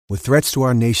With threats to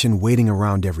our nation waiting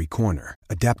around every corner,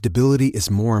 adaptability is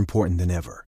more important than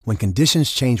ever. When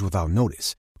conditions change without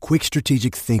notice, quick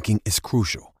strategic thinking is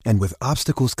crucial. And with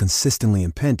obstacles consistently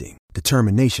impending,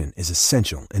 determination is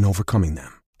essential in overcoming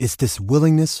them. It's this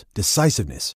willingness,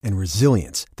 decisiveness, and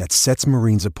resilience that sets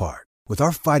Marines apart. With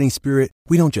our fighting spirit,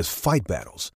 we don't just fight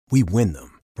battles, we win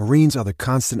them. Marines are the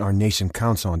constant our nation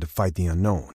counts on to fight the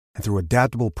unknown. And through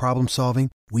adaptable problem solving,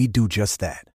 we do just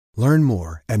that. Learn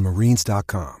more at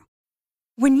marines.com.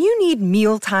 When you need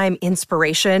mealtime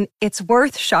inspiration, it's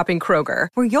worth shopping Kroger,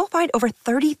 where you'll find over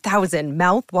 30,000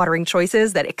 mouth-watering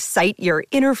choices that excite your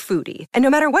inner foodie. And no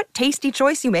matter what tasty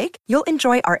choice you make, you'll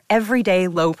enjoy our everyday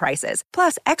low prices,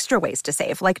 plus extra ways to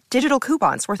save, like digital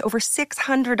coupons worth over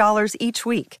 $600 each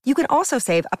week. You can also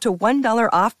save up to $1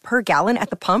 off per gallon at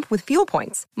the pump with fuel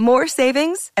points. More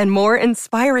savings and more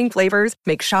inspiring flavors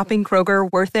make shopping Kroger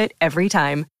worth it every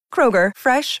time. Kroger,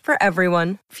 fresh for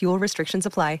everyone. Fuel restrictions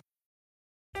apply.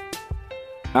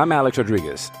 I'm Alex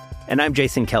Rodriguez. And I'm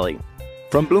Jason Kelly.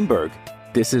 From Bloomberg,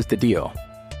 this is The Deal.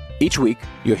 Each week,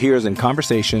 you'll hear us in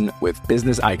conversation with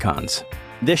business icons.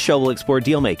 This show will explore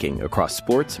deal-making across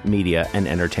sports, media, and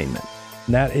entertainment.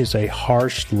 That is a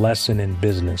harsh lesson in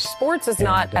business. Sports is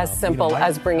not as simple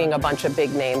as bringing a bunch of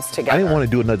big names together. I didn't want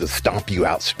to do another stomp you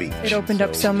out speech. It opened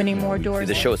up so many more doors.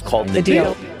 The show is called The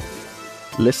Deal.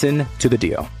 Listen to The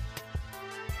Deal.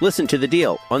 Listen to The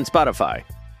Deal on Spotify.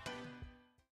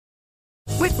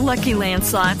 With Lucky Land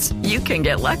Slots, you can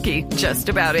get lucky just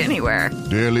about anywhere.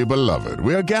 Dearly beloved,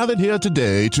 we are gathered here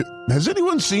today to... Has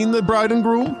anyone seen the bride and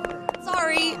groom?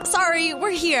 Sorry,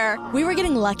 we're here. We were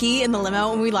getting lucky in the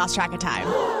limo and we lost track of time.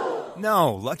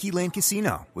 No, Lucky Land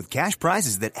Casino, with cash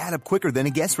prizes that add up quicker than a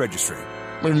guest registry.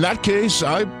 In that case,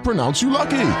 I pronounce you lucky.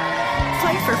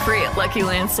 Play for free at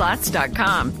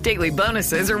LuckyLandSlots.com. Daily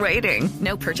bonuses are waiting.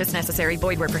 No purchase necessary.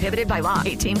 Void where prohibited by law.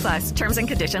 18+. Terms and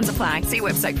conditions apply. See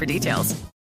website for details.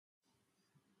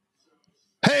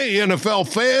 Hey, NFL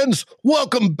fans.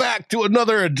 Welcome back to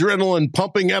another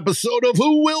adrenaline-pumping episode of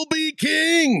Who Will Be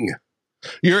King?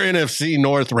 Your NFC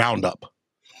North Roundup.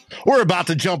 We're about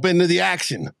to jump into the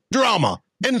action, drama,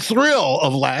 and thrill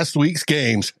of last week's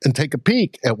games and take a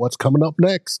peek at what's coming up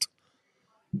next.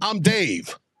 I'm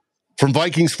Dave from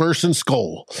Vikings First and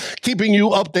Skol, keeping you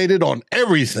updated on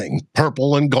everything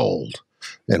purple and gold.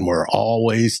 And we're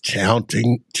always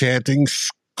chanting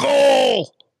Skol!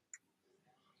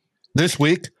 This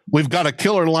week, we've got a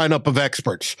killer lineup of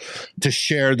experts to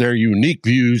share their unique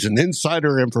views and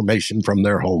insider information from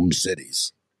their home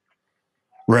cities.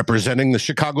 Representing the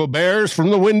Chicago Bears from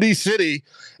the Windy City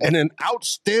and an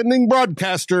outstanding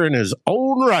broadcaster in his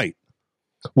own right,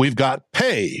 we've got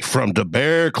Pay from the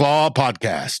Bear Claw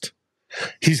Podcast.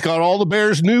 He's got all the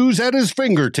Bears news at his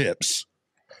fingertips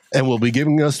and will be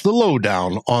giving us the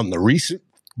lowdown on the recent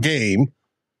game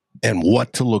and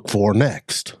what to look for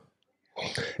next.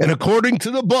 And according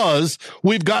to the buzz,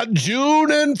 we've got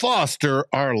June and Foster,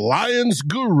 our Lions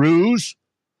gurus,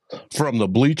 from the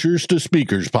Bleachers to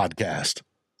Speakers podcast.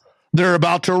 They're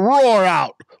about to roar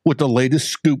out with the latest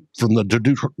scoop from the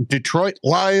Detroit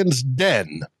Lions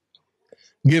den,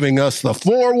 giving us the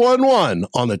 411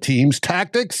 on the team's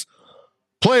tactics,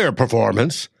 player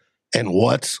performance, and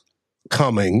what's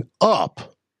coming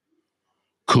up.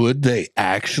 Could they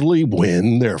actually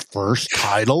win their first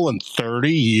title in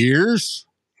 30 years?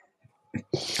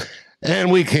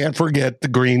 And we can't forget the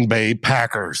Green Bay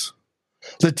Packers,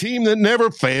 the team that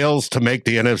never fails to make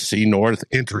the NFC North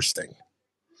interesting,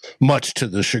 much to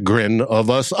the chagrin of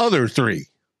us other three.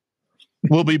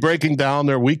 We'll be breaking down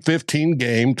their Week 15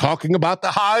 game, talking about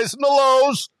the highs and the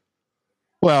lows.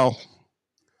 Well,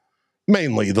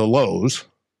 mainly the lows,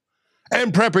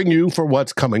 and prepping you for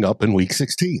what's coming up in Week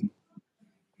 16.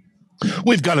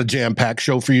 We've got a jam-packed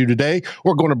show for you today.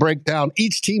 We're going to break down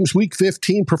each team's Week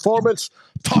 15 performance,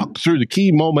 talk through the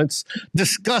key moments,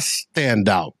 discuss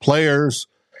standout players,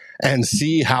 and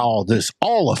see how this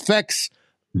all affects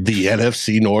the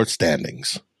NFC North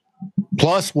standings.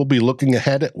 Plus, we'll be looking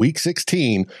ahead at Week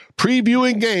 16,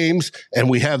 previewing games, and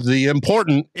we have the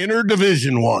important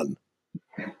Interdivision one,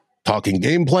 talking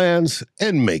game plans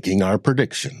and making our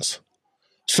predictions.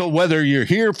 So whether you're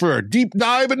here for a deep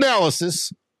dive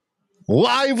analysis,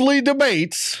 lively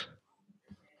debates,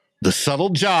 the subtle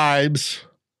jibes,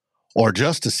 or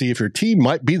just to see if your team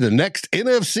might be the next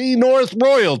NFC North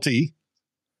royalty,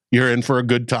 you're in for a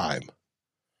good time.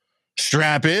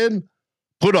 Strap in,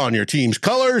 put on your team's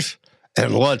colors,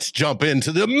 and let's jump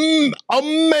into the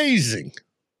amazing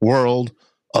world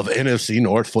of NFC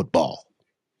North football.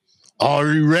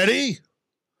 Are you ready?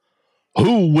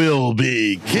 Who will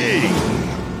be king?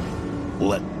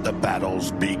 Let the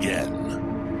battles begin.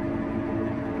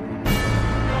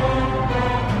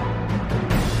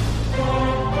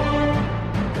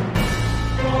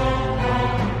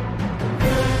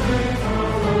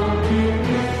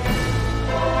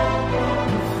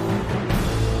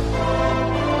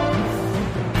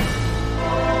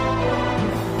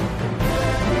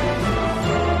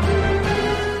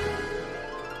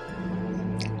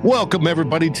 Welcome,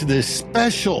 everybody, to this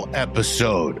special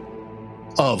episode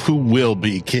of Who Will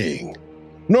Be King.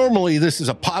 Normally, this is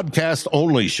a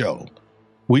podcast-only show.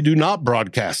 We do not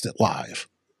broadcast it live.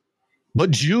 But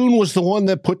June was the one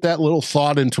that put that little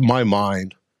thought into my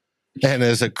mind. And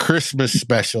as a Christmas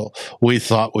special, we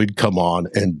thought we'd come on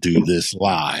and do this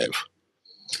live.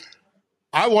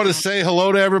 I want to say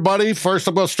hello to everybody. First,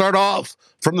 I'm going to start off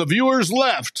from the viewers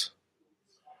left.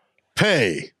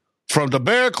 Pay from the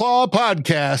Bear Claw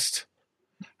podcast.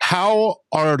 How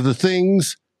are the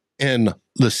things in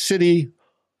the city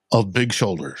of Big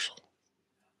Shoulders?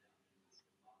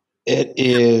 It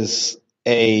is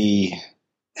a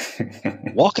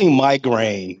walking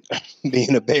migraine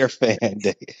being a Bear fan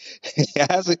day.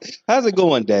 How's it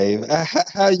going, Dave?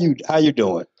 How you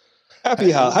doing?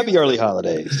 Happy early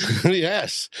holidays.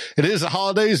 Yes, it is the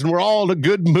holidays and we're all in a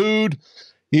good mood,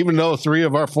 even though 3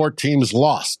 of our 4 teams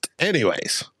lost.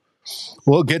 Anyways,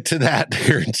 we'll get to that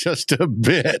here in just a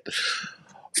bit.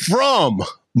 From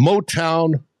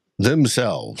Motown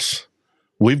themselves,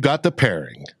 we've got the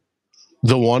pairing,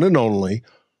 the one and only,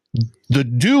 the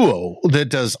duo that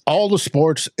does all the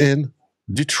sports in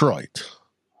Detroit,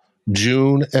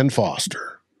 June and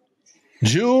Foster.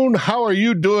 June, how are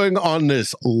you doing on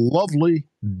this lovely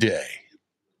day?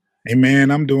 Hey,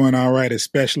 man, I'm doing all right,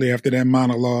 especially after that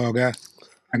monologue. I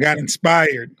got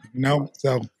inspired,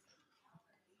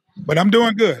 but I'm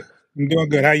doing good.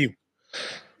 How are you?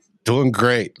 Doing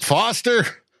great. Foster,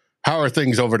 how are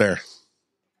things over there?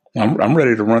 I'm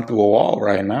ready to run through a wall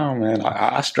right now, man.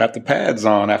 I strapped the pads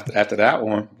on after that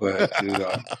one, but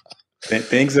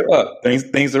things are up.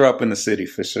 Things are up in the city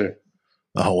for sure.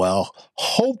 Oh, well,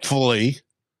 hopefully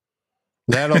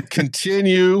that'll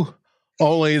continue,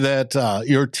 only that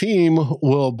your team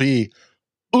will be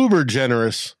uber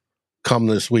generous come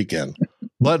this weekend.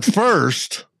 But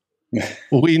first,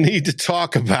 we need to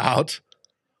talk about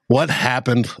what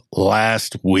happened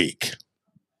last week.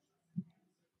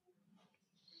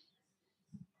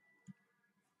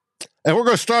 And we're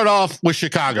going to start off with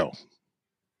Chicago.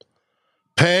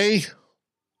 Pay,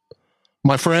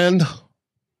 my friend,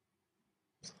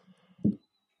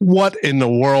 what in the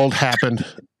world happened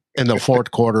in the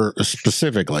fourth quarter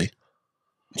specifically?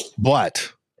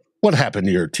 But what happened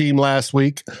to your team last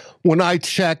week? When I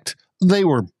checked, they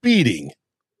were beating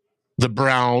the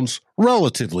Browns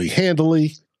relatively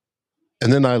handily.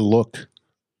 And then I looked,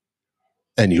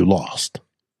 and you lost.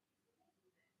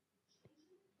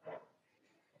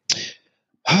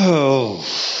 Oh,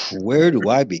 where do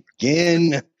I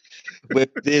begin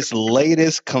with this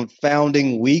latest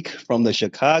confounding week from the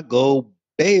Chicago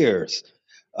Bears?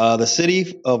 The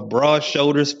city of broad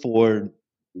shoulders, for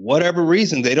whatever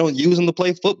reason, they don't use them to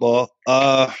play football.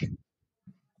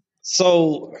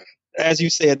 So, as you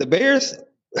said, the Bears,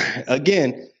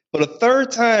 again, for the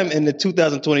third time in the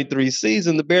 2023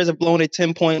 season, the Bears have blown a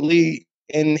 10-point lead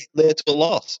and led to a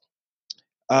loss.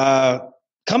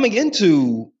 Coming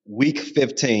into week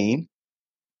 15,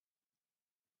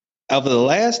 of the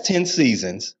last 10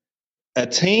 seasons, a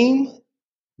team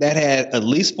that had at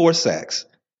least 4 sacks,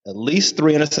 at least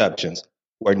 3 interceptions,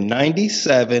 were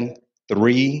 97-3-1.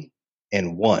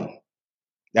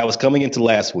 That was coming into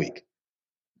last week.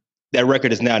 That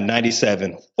record is now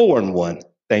 97-4-1,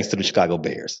 thanks to the Chicago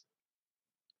Bears.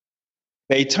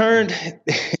 They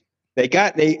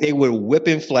were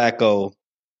whipping Flacco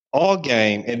all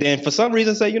game, and then for some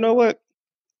reason say, you know what?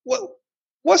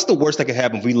 What's the worst that could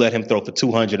happen if we let him throw for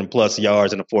 200 and plus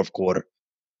yards in the fourth quarter?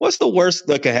 What's the worst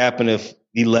that could happen if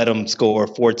we let him score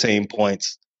 14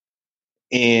 points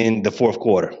in the fourth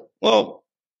quarter? Well,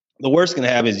 the worst can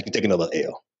happen is you can take another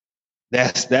L.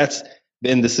 That's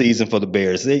been the season for the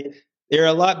Bears. They're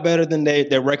a lot better than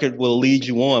their record will lead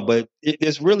you on, but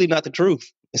it's really not the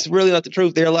truth. It's really not the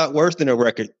truth. They're a lot worse than their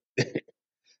record.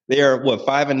 They are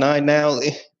 5-9 now.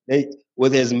 They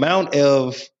with his amount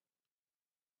of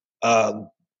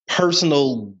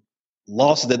personal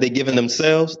losses that they've given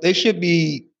themselves, they should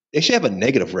have a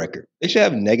negative record. They should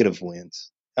have negative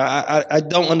wins. I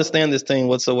don't understand this team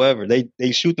whatsoever.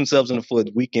 They shoot themselves in the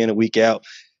foot week in and week out.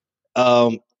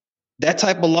 That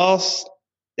type of loss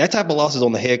is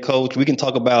on the head coach. We can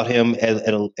talk about him at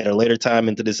a later time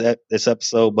into this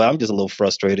episode, but I'm just a little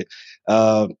frustrated.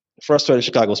 Frustrated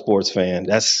Chicago sports fan.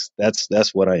 That's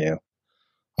what I am.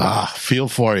 Feel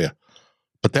for you.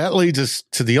 But that leads us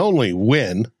to the only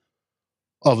win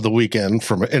of the weekend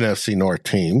from NFC North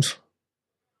teams.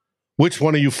 Which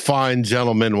one of you fine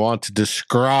gentlemen want to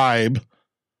describe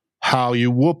how you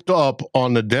whooped up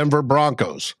on the Denver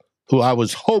Broncos, who I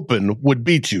was hoping would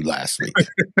beat you last week?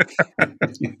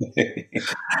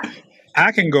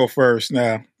 I can go first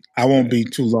now. I won't be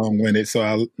too long-winded,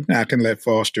 so I can let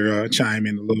Foster chime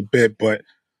in a little bit. But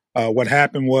what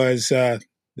happened was the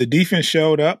defense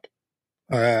showed up.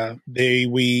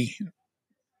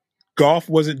 Golf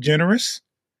wasn't generous.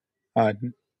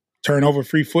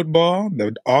 Turnover-free football.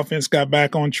 The offense got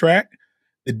back on track.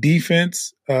 The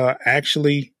defense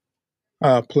actually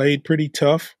played pretty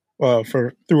tough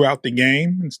for throughout the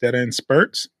game instead of in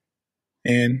spurts,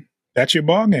 and that's your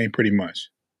ball game pretty much.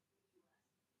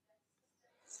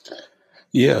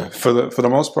 Yeah, for the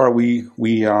most part, we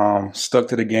stuck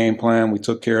to the game plan. We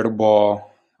took care of the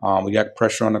ball. We got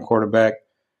pressure on the quarterback.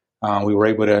 We were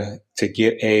able to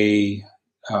get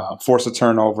force a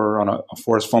turnover on a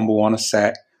forced fumble on a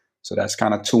sack. So that's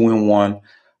kind of 2-1.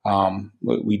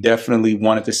 We definitely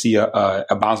wanted to see a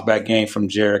bounce back game from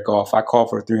Jared Goff. I called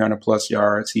for 300 plus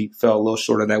yards. He fell a little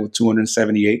short of that with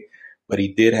 278, but he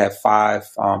did have 5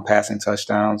 passing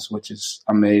touchdowns, which is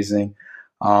amazing.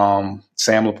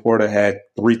 Sam Laporta had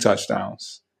 3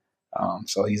 touchdowns.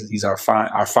 So he's our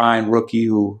fine rookie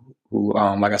who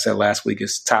like I said last week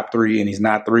is top 3, and he's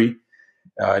not 3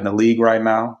 in the league right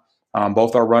now.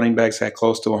 Both our running backs had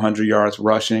close to 100 yards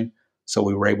rushing. So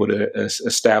we were able to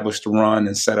establish the run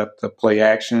and set up the play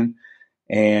action.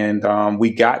 And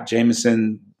we got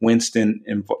Jameson Williams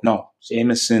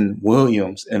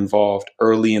involved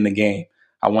early in the game.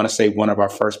 I want to say one of our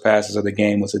first passes of the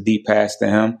game was a deep pass to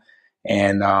him.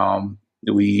 And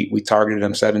we targeted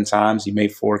him 7 times. He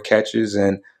made 4 catches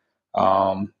and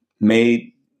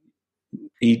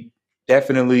he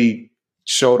definitely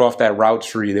showed off that route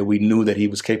tree that we knew that he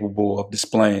was capable of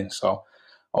displaying. So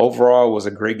overall, it was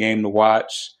a great game to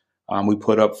watch. We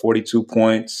put up 42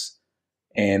 points,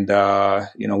 and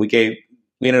we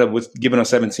ended up with giving up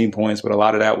 17 points, but a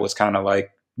lot of that was kind of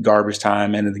like garbage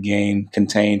time, end of the game,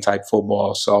 contained type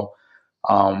football. So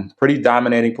pretty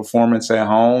dominating performance at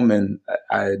home, and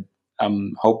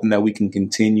I'm hoping that we can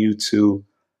continue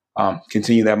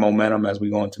that momentum as we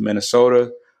go into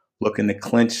Minnesota, looking to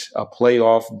clinch a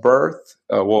playoff berth,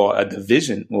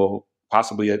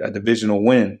 possibly a divisional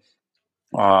win.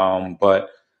 But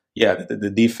yeah, the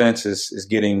defense is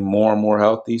getting more and more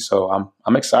healthy, so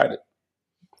I'm excited.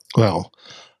 Well,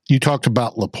 you talked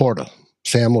about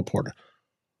Sam Laporta.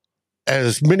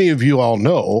 As many of you all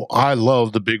know, I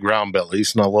love the big round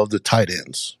bellies and I love the tight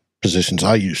ends, positions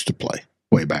I used to play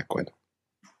way back when.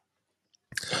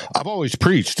 I've always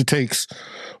preached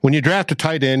when you draft a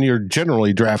tight end, you're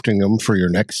generally drafting them for your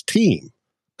next team,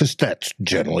 because that's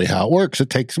generally how it works. It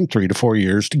takes them 3 to 4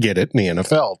 years to get it in the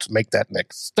NFL to make that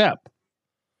next step.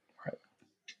 Right.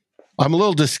 I'm a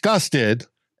little disgusted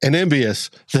and envious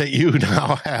that you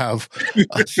now have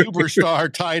a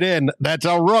superstar tight end that's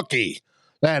a rookie.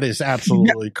 That is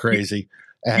absolutely crazy.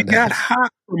 And you got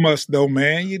Hawk from us, though,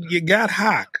 man. You got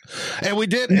Hawk. And we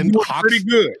did. He's and doing Hawk's pretty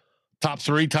good. Top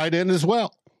 3 tight end as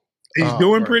well. He's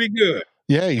doing pretty good.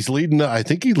 Yeah, he's leading. I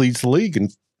think he leads the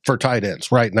league for tight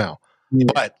ends right now. Yeah.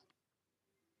 But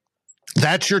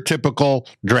that's your typical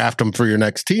draft him for your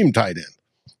next team tight end.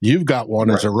 You've got one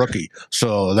as a rookie.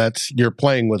 So you're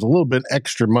playing with a little bit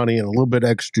extra money and a little bit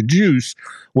extra juice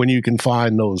when you can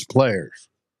find those players.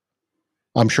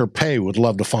 I'm sure Pay would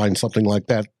love to find something like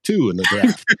that too in the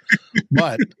draft.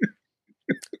 But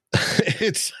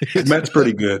that's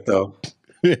pretty good though.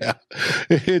 Yeah.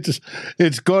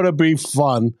 It's going to be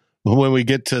fun when we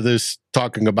get to this,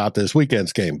 talking about this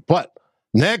weekend's game. But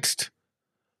next,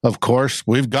 of course,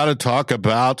 we've got to talk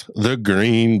about the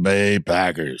Green Bay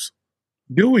Packers.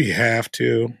 Do we have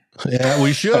to? Yeah,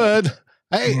 we should.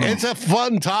 Hey, it's a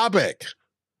fun topic.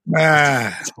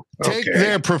 Take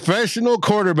their professional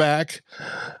quarterback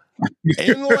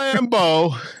in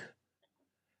Lambeau,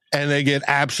 and they get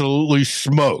absolutely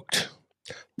smoked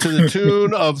to the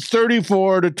tune of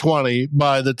 34-20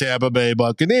 by the Tampa Bay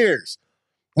Buccaneers.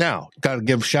 Now, got to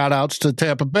give shout-outs to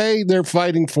Tampa Bay. They're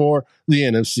fighting for the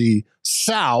NFC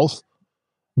South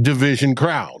division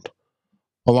crown,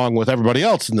 along with everybody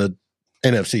else in the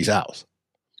NFC South.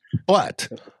 But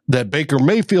that Baker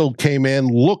Mayfield came in,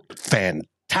 looked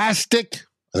fantastic.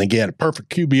 I think he had a perfect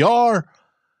QBR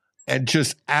and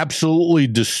just absolutely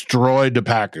destroyed the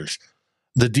Packers.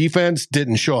 The defense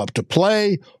didn't show up to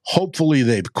play. Hopefully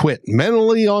they've quit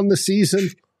mentally on the season.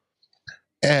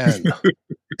 And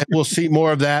we'll see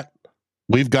more of that.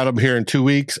 We've got them here in 2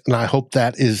 weeks, and I hope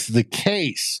that is the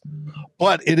case.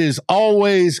 But it is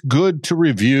always good to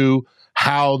review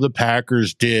how the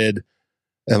Packers did.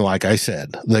 And like I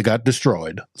said, they got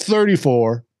destroyed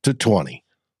 34-20.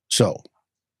 So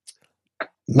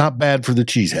not bad for the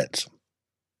Cheeseheads.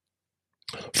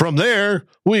 From there,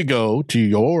 we go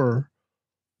to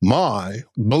my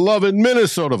beloved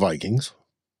Minnesota Vikings.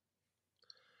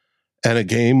 and a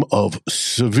game of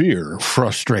severe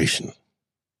frustration.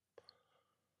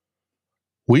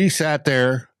 We sat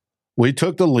there, we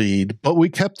took the lead, but we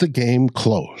kept the game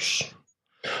close.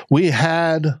 We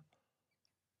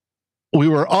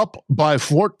were up by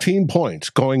 14 points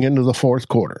going into the fourth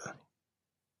quarter.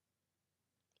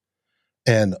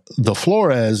 And the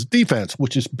Flores defense,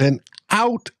 which has been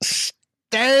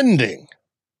outstanding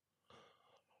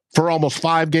for almost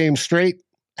 5 games straight,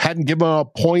 hadn't given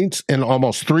up points in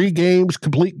almost 3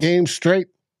 complete games straight,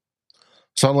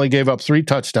 suddenly gave up 3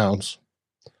 touchdowns,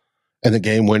 and the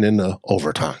game went into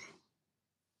overtime.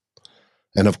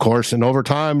 And of course, in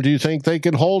overtime, do you think they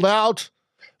could hold out?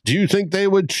 Do you think they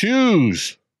would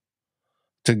choose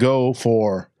to go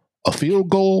for a field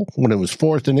goal when it was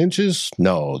 4th and inches?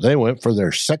 No, they went for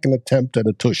their second attempt at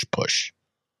a tush push.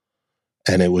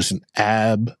 And it was an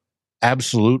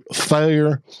absolute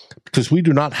failure because we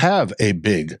do not have a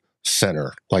big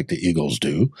center like the Eagles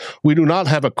do. We do not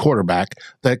have a quarterback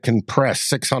that can press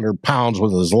 600 pounds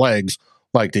with his legs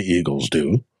like the Eagles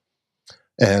do.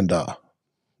 And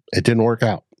it didn't work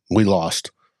out. We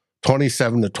lost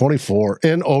 27-24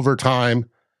 in overtime.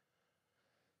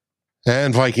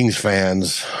 And Vikings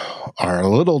fans are a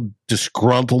little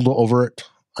disgruntled over it.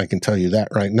 I can tell you that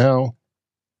right now.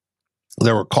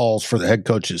 There were calls for the head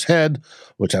coach's head,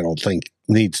 which I don't think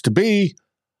needs to be.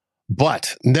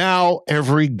 But now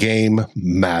every game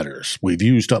matters. We've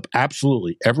used up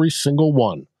absolutely every single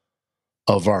one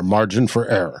of our margin for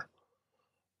error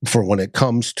for when it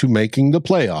comes to making the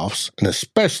playoffs, and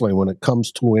especially when it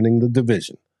comes to winning the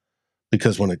division.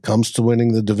 Because when it comes to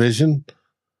winning the division,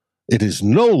 it is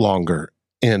no longer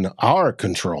in our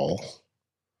control.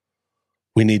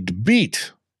 We need to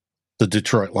beat the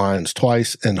Detroit Lions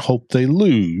twice and hope they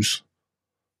lose,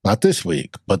 not this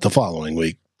week, but the following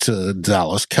week, to the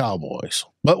Dallas Cowboys.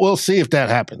 But we'll see if that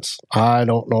happens. I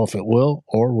don't know if it will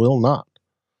or will not.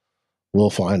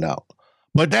 We'll find out.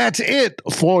 But that's it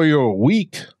for your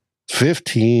Week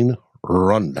 15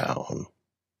 rundown.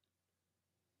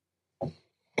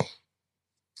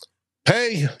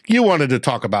 Hey, you wanted to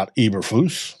talk about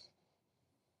Eberflus.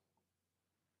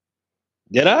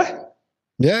 Did I?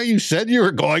 Yeah, you said you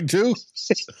were going to.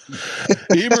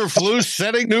 Eberflus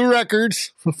setting new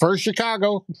records for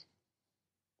Chicago.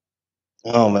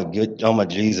 Oh my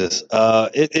Jesus!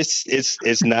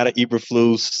 It's not an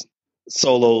Eberflus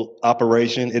solo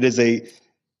operation. It is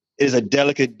a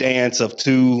delicate dance of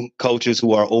 2 coaches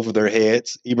who are over their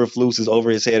heads. Eberflus is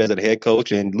over his head as a head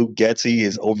coach, and Luke Getsy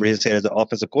is over his head as an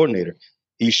offensive coordinator.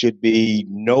 He should be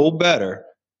no better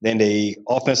than a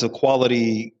offensive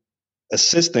quality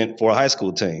assistant for a high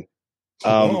school team.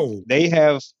 They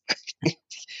have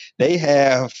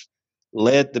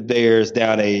led the Bears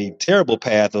down a terrible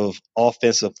path of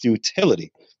offensive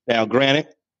futility. Now, granted,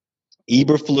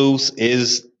 Eberflus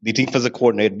is the defensive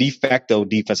coordinator, de facto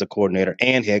defensive coordinator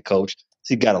and head coach.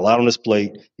 So he got a lot on his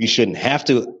plate. He shouldn't have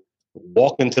to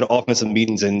walk into the offensive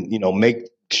meetings and, make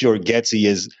sure Getsy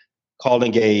is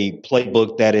calling a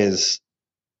playbook that is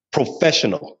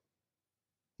professional.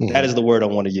 Mm-hmm. That is the word I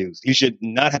want to use. He should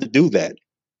not have to do that.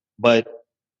 But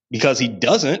because he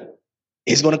doesn't,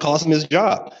 it's going to cost him his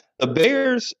job. The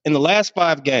Bears in the last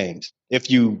 5 games, if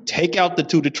you take out the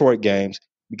 2 Detroit games,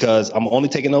 because I'm only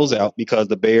taking those out because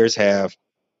the Bears have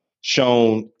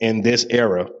shown in this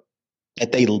era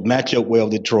that they match up well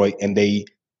with Detroit and they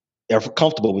are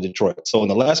comfortable with Detroit. So in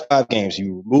the last 5 games,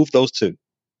 you remove those 2.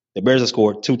 The Bears have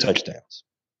scored 2 touchdowns.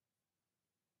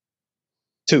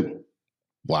 2.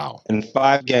 Wow. In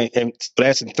 5 games, and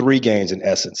that's in 3 games in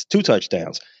essence, 2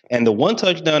 touchdowns. And the 1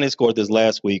 touchdown they scored this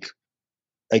last week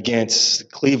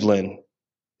against Cleveland,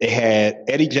 they had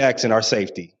Eddie Jackson, our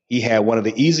safety. He had one of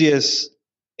the easiest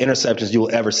interceptions you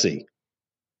will ever see.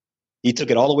 He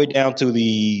took it all the way down to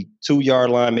the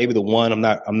 2-yard line, maybe the 1.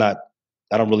 I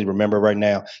don't really remember right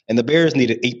now. And the Bears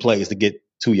needed 8 plays to get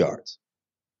 2 yards.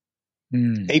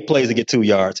 8 plays to get 2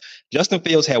 yards. Justin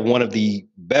Fields had one of the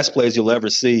best plays you'll ever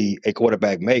see a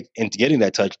quarterback make into getting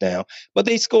that touchdown, but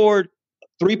they scored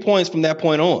 3 points from that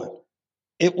point on.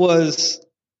 It was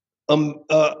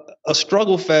a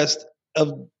struggle fest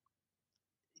of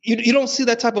you don't see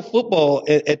that type of football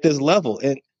at this level,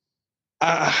 and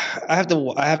I have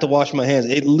to wash my hands.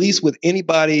 At least with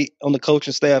anybody on the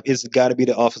coaching staff, it's got to be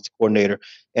the offensive coordinator,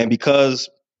 and because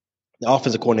the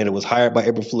offensive coordinator was hired by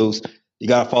Eberflus, you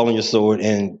got to fall on your sword,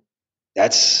 and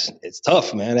it's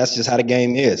tough, man. That's just how the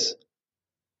game is.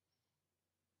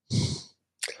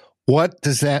 What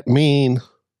does that mean?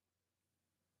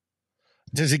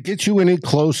 Does it get you any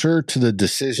closer to the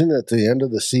decision at the end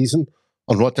of the season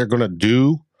on what they're going to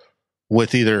do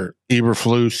with either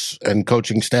Eberflus and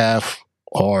coaching staff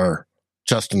or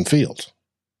Justin Fields?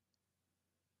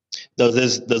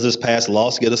 Does this past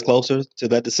loss get us closer to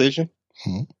that decision?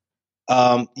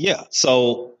 Yeah.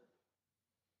 So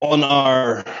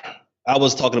I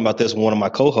was talking about this with one of my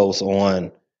co-hosts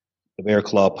on the Bear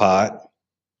Claw Pod.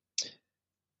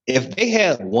 If they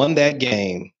had won that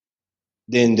game,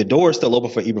 then the door is still open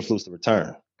for Eberflus to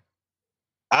return.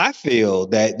 I feel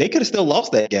that they could have still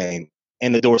lost that game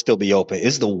and the door still be open.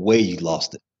 It's the way you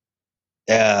lost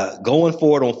it. Going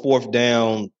forward on fourth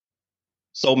down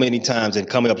so many times and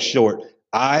coming up short,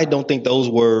 I don't think those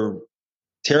were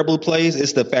terrible plays.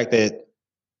 It's the fact that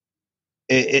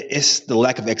it's the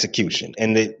lack of execution.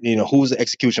 And who's the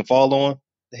execution fall on?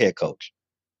 The head coach.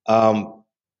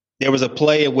 There was a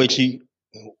play in which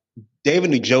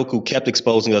David Njoku kept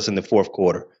exposing us in the fourth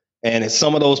quarter. And in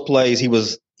some of those plays, he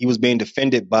was being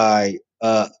defended by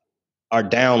our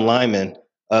down lineman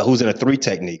who's in a 3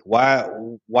 technique.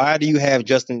 Why do you have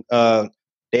David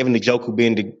Njoku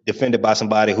being defended by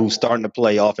somebody who's starting to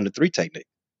play off in the 3 technique?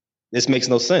 This makes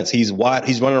no sense. He's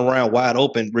running around wide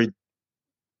open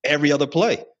every other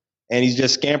play. And he's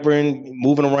just scampering,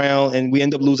 moving around, and we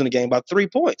end up losing the game by 3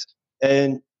 points.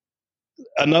 And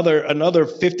another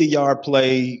 50-yard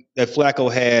play that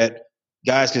Flacco had,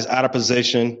 guys just out of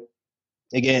position.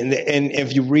 Again, and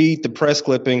if you read the press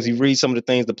clippings, you read some of the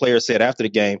things the players said after the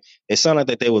game, it sounded like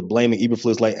that they were blaming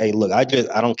Eberflus like, hey, look, I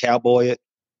don't cowboy it.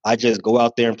 I just go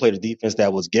out there and play the defense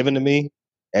that was given to me.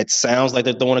 It sounds like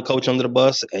they're throwing a coach under the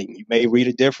bus, and you may read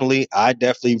it differently. I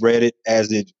definitely read it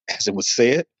as it was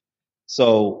said.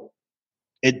 So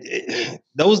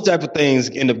those type of things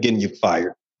end up getting you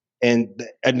fired. And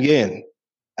again,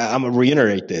 I'm going to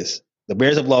reiterate this. The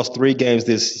Bears have lost 3 games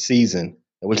this season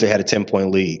in which they had a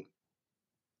 10-point lead.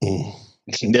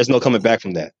 There's no coming back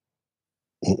from that.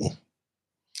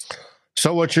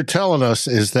 So what you're telling us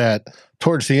is that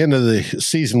towards the end of the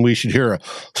season, we should hear a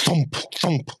thump,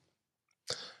 thump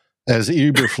as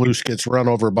Eberflus gets run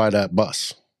over by that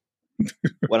bus.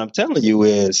 What I'm telling you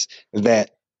is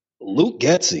that Luke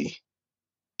Getsy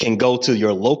can go to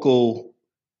your local,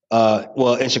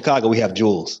 in Chicago, we have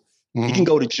Jules. Mm-hmm. He can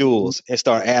go to Jules and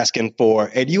start asking for,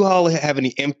 hey, do you all have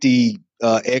any empty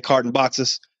egg carton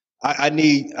boxes? I'm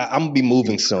going to be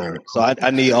moving soon. So I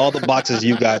need all the boxes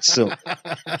you got soon.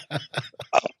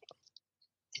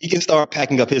 He can start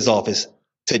packing up his office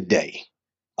today.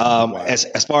 Wow.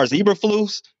 As far as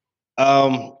Eberflus,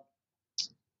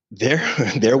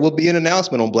 there will be an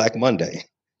announcement on Black Monday.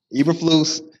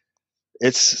 Eberflus,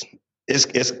 it's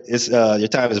your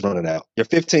time is running out. Your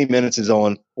 15 minutes is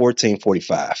on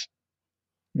 14:45.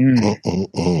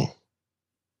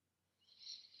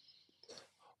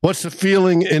 What's the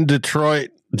feeling in Detroit,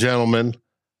 gentlemen?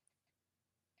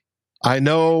 I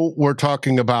know we're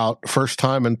talking about first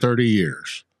time in 30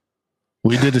 years.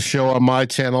 We did a show on my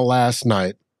channel last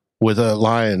night with a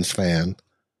Lions fan,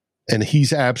 and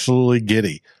he's absolutely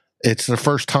giddy. It's the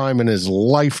first time in his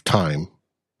lifetime,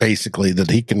 basically,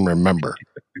 that he can remember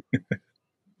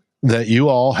that you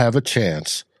all have a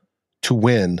chance to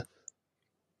win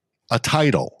a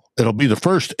title. It'll be the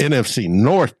first NFC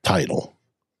North title,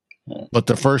 but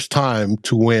the first time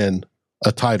to win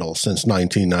a title since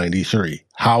 1993.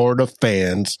 How are the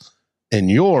fans in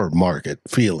your market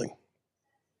feeling?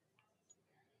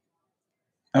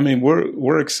 I mean,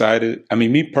 we're excited. I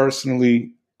mean, me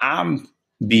personally, I'm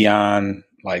beyond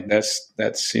like that's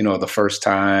the first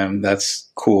time. That's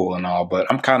cool and all, but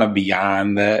I'm kind of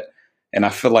beyond that. And I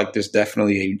feel like there's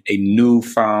definitely a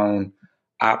newfound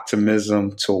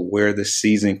optimism to where the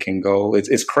season can go.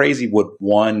 It's crazy what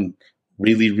one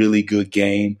really, really good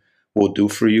game will do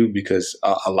for you, because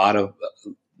a lot of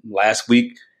last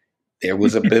week there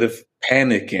was a bit of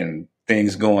panic and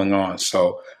things going on.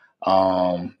 So,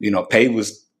 Pay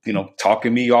was,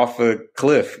 talking me off a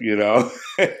cliff,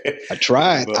 I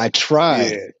tried.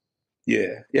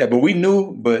 Yeah. But we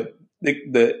knew, but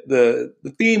the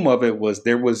theme of it was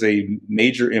there was a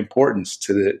major importance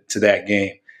to that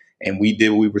game, and we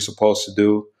did what we were supposed to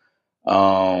do.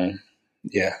 Corey.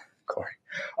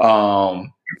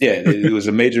 It was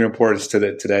a major importance to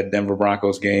that Denver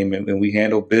Broncos game, and we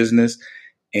handled business.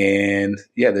 And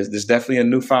there's definitely a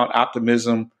newfound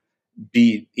optimism,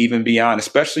 even beyond,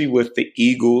 especially with the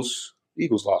Eagles.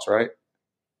 Eagles lost, right?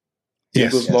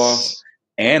 Yes. Eagles lost,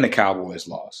 and the Cowboys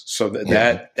lost. So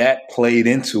that played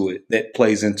into it. That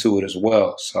plays into it as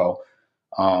well. So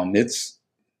it's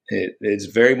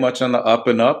very much on the up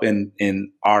and up, and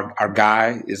our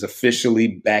guy is officially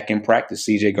back in practice,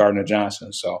 CJ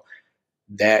Gardner-Johnson. So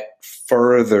that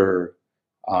further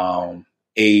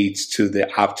aids to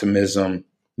the optimism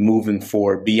moving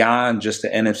forward beyond just the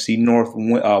NFC North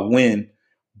win,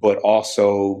 but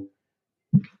also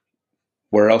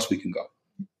where else we can go.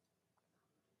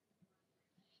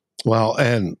 Well,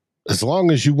 and as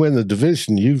long as you win the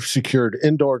division, you've secured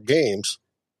indoor games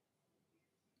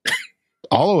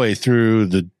all the way through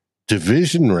the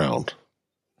division round.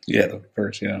 Yeah, the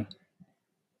first, yeah.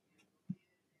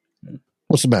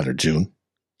 What's the matter, June?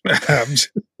 I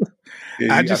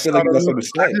just saw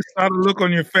the look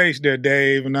on your face there,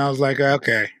 Dave, and I was like,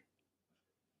 okay.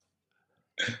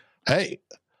 Hey,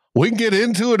 we can get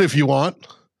into it if you want.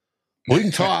 We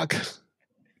can talk.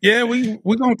 Yeah, we're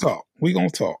gonna talk. We're gonna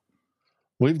talk.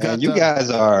 We've got you guys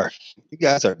are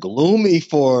gloomy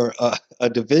for a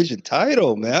division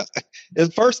title, man. It's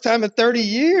the first time in 30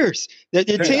 years that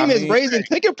your team is raising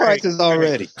ticket prices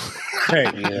already.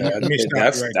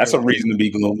 That's a reason to be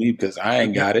gloomy because I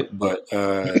ain't got it. But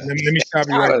let me stop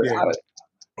you right there.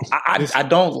 I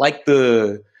don't like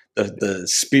the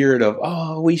spirit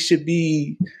of we should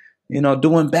be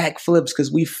doing backflips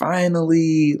because we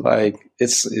finally it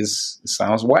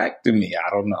sounds whack to me. I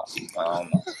don't know.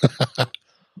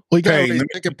 We got to raise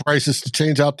ticket prices to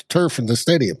change out the turf in the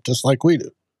stadium, just like we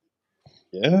do.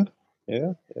 Yeah,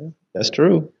 that's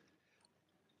true.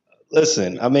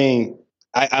 Listen, I mean,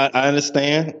 I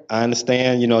understand.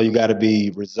 You got to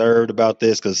be reserved about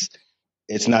this because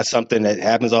it's not something that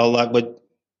happens all a lot. But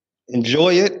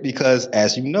enjoy it because,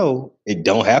 as you know, it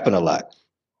don't happen a lot.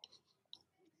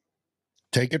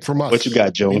 Take it from us. What you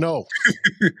got, Joe?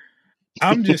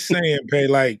 I'm just saying,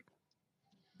 Pay,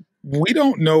 we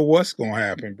don't know what's going to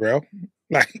happen, bro.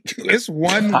 It's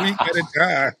 1 week at a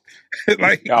time.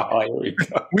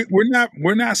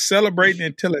 We're not celebrating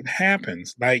until it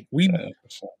happens.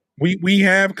 We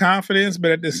have confidence, but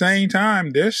at the same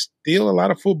time, there's still a lot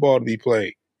of football to be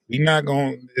played. We're not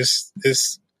going.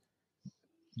 It's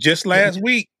just last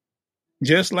week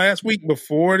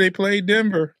before they played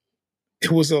Denver.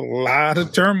 It was a lot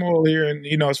of turmoil here, and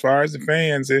as far as the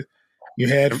fans, you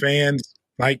had fans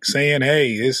saying,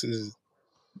 "Hey,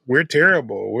 we're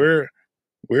terrible. We're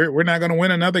not going to win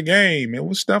another game." It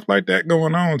was stuff like that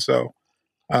going on. So,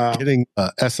 getting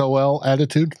SOL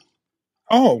attitude.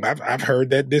 Oh, I've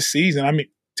heard that this season. I mean,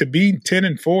 to be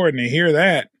 10-4 and to hear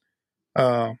that,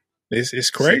 it's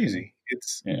crazy.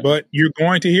 But you're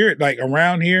going to hear it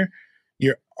around here.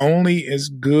 You're only as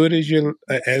good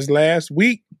as last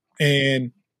week,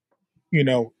 and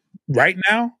right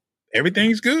now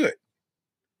everything's good.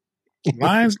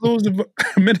 Lions lose to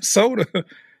Minnesota.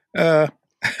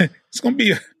 It's gonna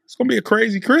be a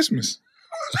crazy Christmas.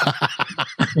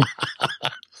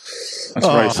 That's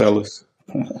right, fellas.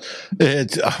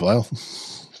 It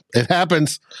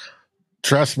happens.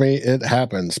 Trust me, it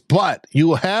happens. But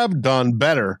you have done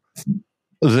better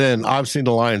than I've seen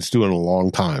the Lions do in a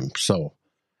long time. So,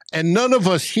 and none of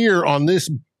us here on this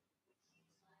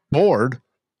board,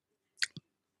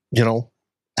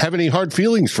 have any hard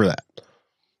feelings for that.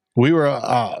 We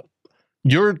were,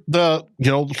 you're the,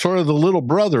 sort of the little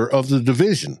brother of the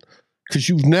division because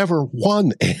you've never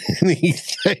won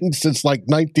anything since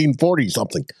 1940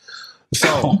 something.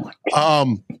 So,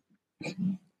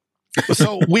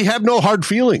 so we have no hard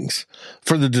feelings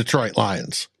for the Detroit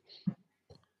Lions.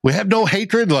 We have no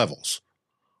hatred levels,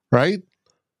 right?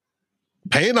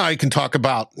 Pay and I can talk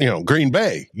about, Green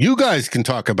Bay. You guys can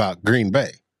talk about Green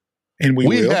Bay. And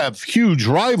we have huge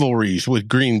rivalries with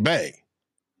Green Bay.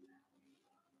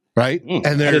 Right?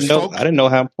 And there's I didn't know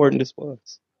how important this was.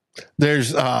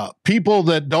 There's people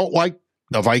that don't like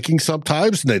the Vikings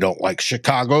sometimes, and they don't like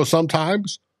Chicago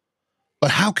sometimes.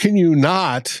 But how can you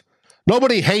not?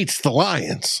 Nobody hates the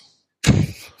Lions.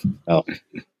 Oh,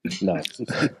 no.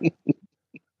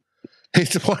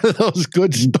 It's one of those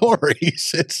good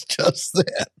stories. It's just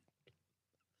that.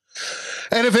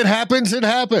 And if it happens, it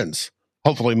happens.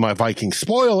 Hopefully my Vikings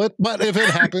spoil it, but if it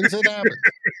happens, it happens.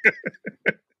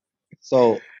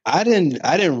 So I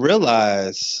didn't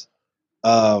realize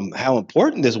how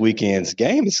important this weekend's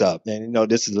game is up. And,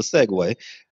 this is a segue.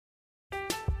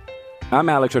 I'm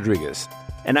Alex Rodriguez.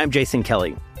 And I'm Jason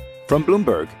Kelly. From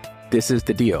Bloomberg, this is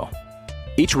The Deal.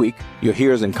 Each week, you'll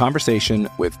hear us in conversation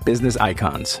with business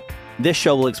icons. This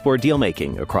show will explore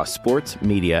deal-making across sports,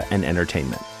 media, and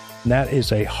entertainment. That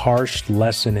is a harsh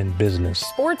lesson in business.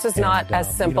 Sports is not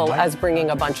as simple as bringing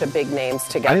a bunch of big names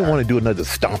together. I didn't want to do another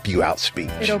stomp you out speech.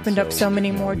 It opened up so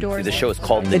many more doors. The show is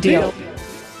called The Deal.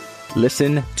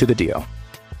 Listen to The Deal.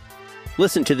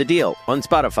 Listen to The Deal on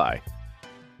Spotify.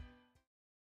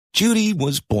 Judy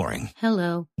was boring.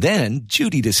 Hello. Then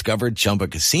Judy discovered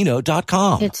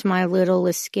ChumbaCasino.com. It's my little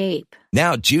escape.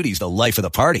 Now Judy's the life of the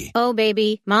party. Oh,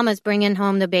 baby, mama's bringing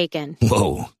home the bacon.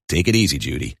 Whoa, take it easy,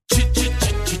 Judy.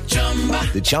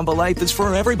 The Chumba life is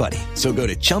for everybody. So go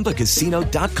to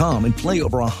ChumbaCasino.com and play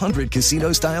over 100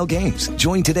 casino-style games.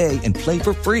 Join today and play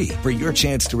for free for your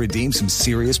chance to redeem some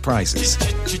serious prizes.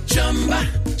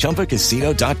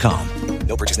 ChumbaCasino.com.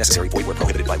 No purchase necessary. Void where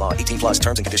prohibited by law. 18+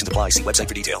 terms and conditions apply. See website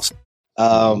for details.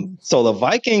 So the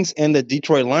Vikings and the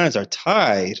Detroit Lions are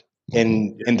tied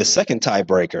in the second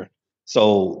tiebreaker.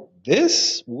 So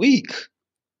this week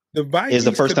the Vikings is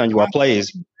the first time you all play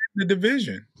is the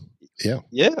division. Yeah.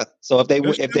 So if they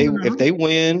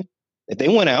win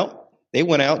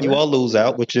out, you all lose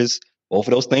out, which is both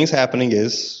of those things happening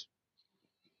is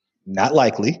not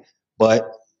likely. But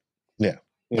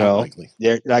likely.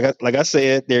 Like I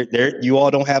said, you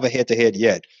all don't have a head-to-head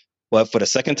yet. But for the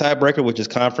second tiebreaker, which is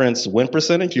conference win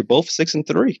percentage, you're both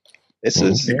 6-3. This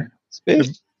is big.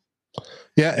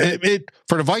 Yeah,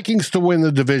 for the Vikings to win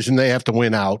the division, they have to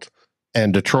win out,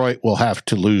 and Detroit will have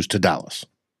to lose to Dallas.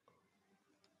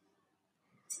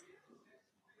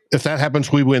 If that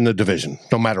happens, we win the division,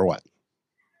 no matter what.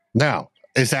 Now,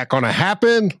 is that going to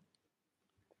happen?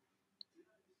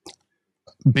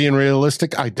 Being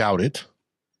realistic, I doubt it.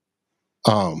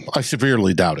 I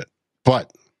severely doubt it.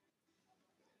 But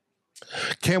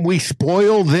can we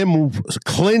spoil them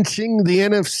clinching the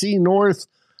NFC North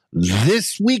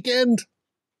this weekend?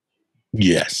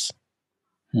 Yes.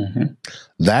 Mm-hmm.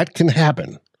 That can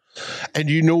happen. And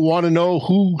you want to know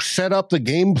who set up the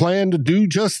game plan to do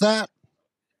just that?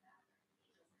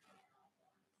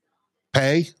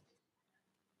 Pay?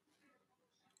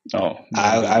 Oh,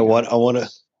 I want to.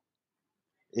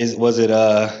 Was it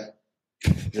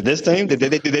this team? Did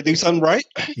they do something right?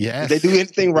 Yes. Did they do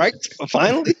anything right?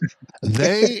 Finally,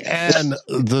 they and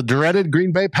the dreaded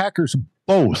Green Bay Packers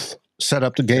both set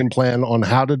up the game plan on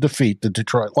how to defeat the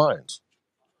Detroit Lions.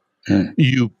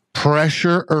 You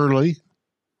pressure early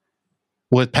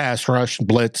with pass rush,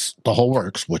 blitz, the whole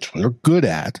works, which we're good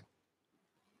at.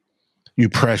 You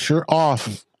pressure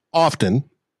off often.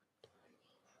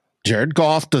 Jared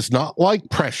Goff does not like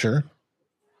pressure.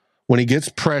 When he gets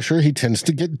pressure, he tends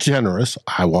to get generous.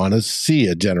 I want to see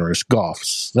a generous Goff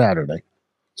Saturday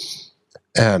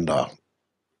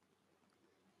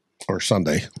or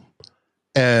Sunday.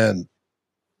 And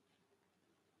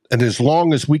as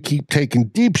long as we keep taking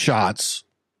deep shots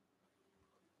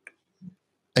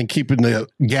and keeping the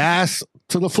gas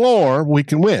to the floor, we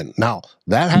can win. Now,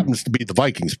 that happens to be the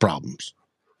Vikings' problems.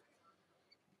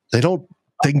 They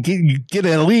can get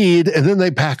a lead, and then they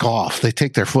back off. They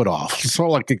take their foot off. It's sort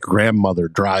of like a grandmother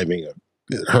driving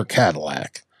her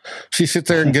Cadillac. She sits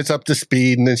there and gets up to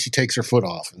speed, and then she takes her foot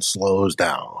off and slows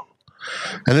down.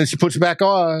 And then she puts it back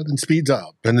on and speeds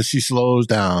up, and then she slows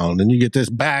down, and you get this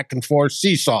back and forth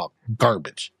seesaw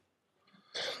garbage.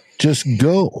 Just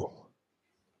go.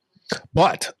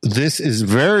 But this is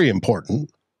very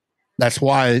important. That's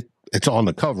why it's on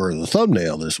the cover of the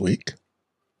thumbnail this week.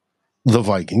 The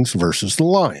Vikings versus the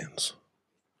Lions.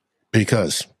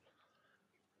 Because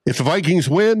if the Vikings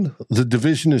win, the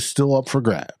division is still up for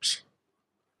grabs.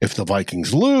 If the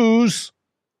Vikings lose,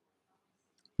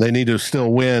 they need to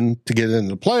still win to get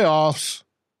into the playoffs.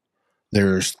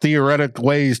 There's theoretic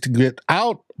ways to get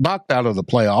knocked out of the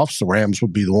playoffs. The Rams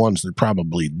would be the ones that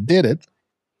probably did it.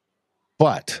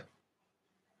 But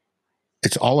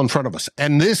it's all in front of us.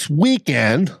 And this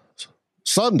weekend,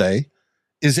 Sunday,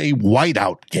 is a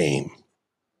whiteout game.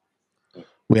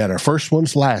 We had our first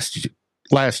ones last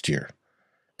year.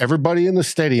 Everybody in the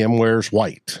stadium wears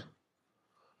white.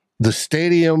 The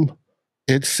stadium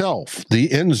itself,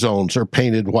 the end zones are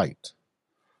painted white.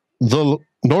 The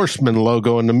Norseman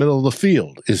logo in the middle of the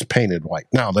field is painted white.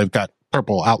 Now they've got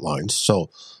purple outlines,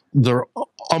 so the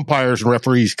umpires and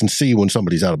referees can see when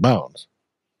somebody's out of bounds.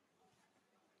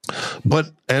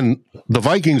 And the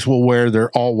Vikings will wear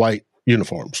their all white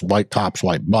uniforms, white tops,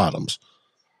 white bottoms.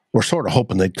 We're sort of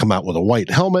hoping they'd come out with a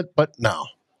white helmet, but no.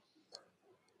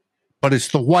 But it's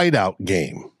the whiteout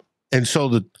game. And so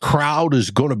the crowd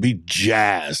is going to be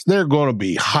jazzed. They're going to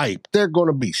be hyped. They're going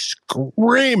to be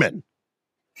screaming.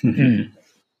 Mm-hmm.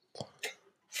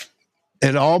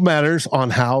 It all matters on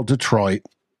how Detroit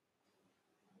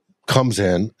comes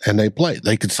in and they play.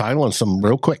 They could silence them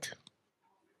real quick.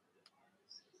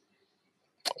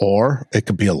 Or it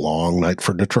could be a long night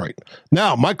for Detroit.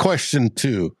 Now, my question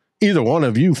to either one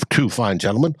of you two fine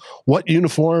gentlemen, what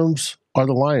uniforms are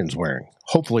the Lions wearing?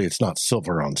 Hopefully it's not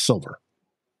silver on silver.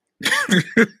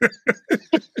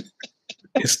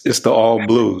 It's the all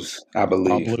blues, I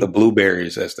believe. Blue. The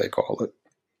blueberries, as they call it.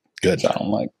 Good. I don't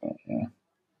like that.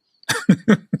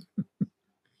 Yeah.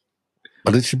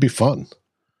 But it should be fun.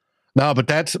 No, but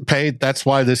that's paid. That's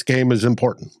why this game is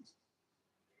important.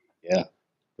 Yeah,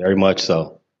 very much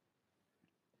so.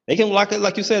 They can lock it,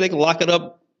 like you said, they can lock it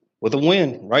up with a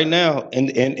win right now,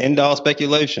 end all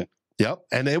speculation. Yep,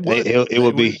 and it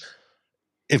would be.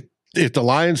 If the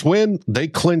Lions win, they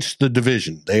clinch the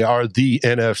division. They are the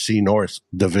NFC North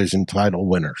division title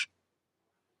winners.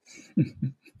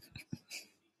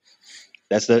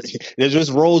 It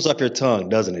just rolls up your tongue,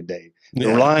 doesn't it, Dave?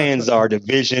 The Lions are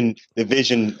division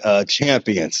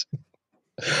champions.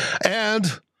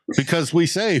 And because we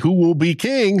say who will be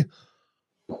king,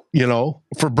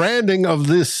 for branding of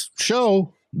this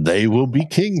show, they will be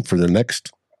king for the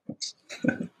next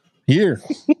year.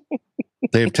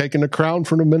 They have taken the crown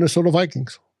from the Minnesota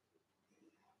Vikings.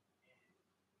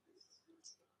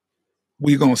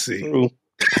 We're going to see.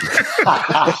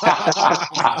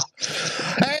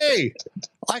 Hey,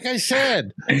 like I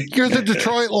said, you're the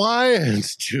Detroit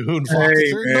Lions, June Foster.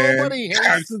 Hey, nobody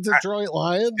hates the Detroit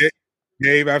Lions.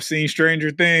 Dave, I've seen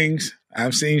stranger things.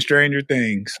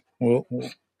 Well,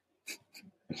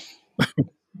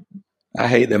 I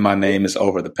hate that my name is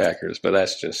over the Packers, but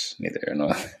that's just neither here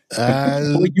nor there.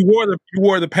 you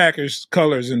wore the Packers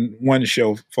colors in one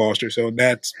show, Foster, so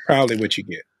that's probably what you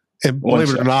get. And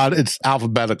believe it or not, it's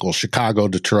alphabetical: Chicago,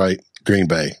 Detroit, Green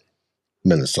Bay,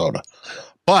 Minnesota.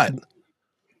 But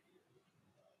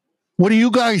what do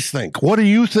you guys think? What are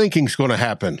you thinking is going to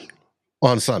happen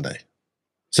on Sunday?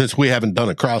 Since we haven't done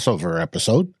a crossover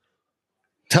episode,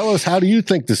 tell us, how do you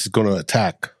think this is going to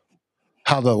attack?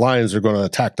 How the Lions are going to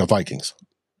attack the Vikings?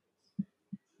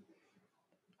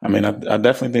 I mean, I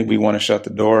definitely think we want to shut the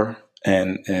door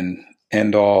and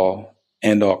end all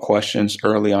questions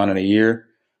early on in the year.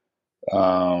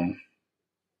 And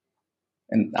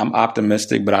I'm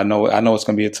optimistic, but I know it's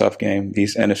going to be a tough game.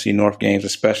 These NFC North games,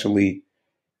 especially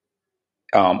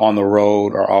on the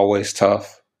road, are always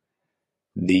tough.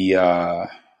 The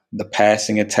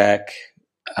passing attack,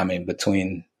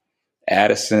 between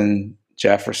Addison,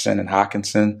 Jefferson, and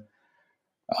Hawkinson.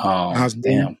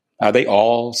 Damn, are they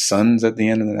all sons at the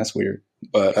end of it? That's weird.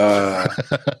 But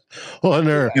well, and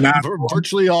they're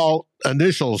virtually all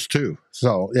initials too.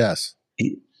 So yes,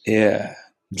 yeah.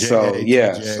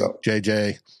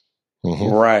 JJ. Mm-hmm.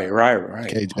 Right.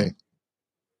 KJ.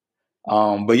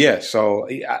 But yeah, so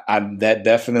that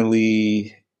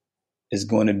definitely is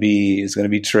going to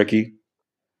be tricky.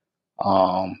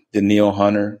 Danielle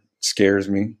Hunter scares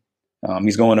me.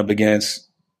 He's going up against,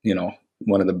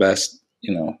 one of the best,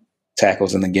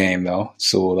 tackles in the game though.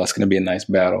 So that's going to be a nice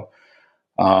battle.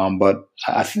 But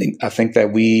I think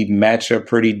that we match up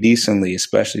pretty decently,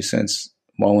 especially since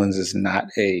Mullins is not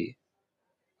a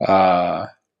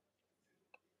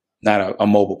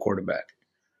mobile quarterback.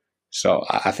 So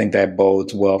I think that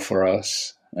bodes well for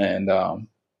us. And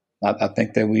I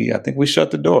think we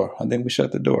shut the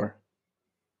door.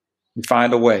 We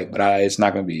find a way, but it's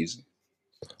not going to be easy.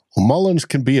 Well, Mullins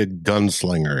can be a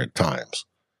gunslinger at times.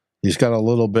 He's got a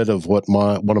little bit of what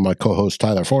one of my co-hosts,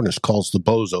 Tyler Fornes, calls the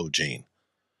bozo gene.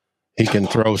 He can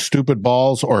throw stupid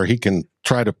balls, or he can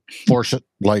try to force it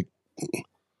like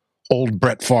old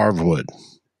Brett Favre would.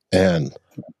 And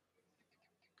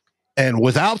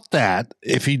without that,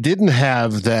 if he didn't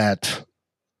have that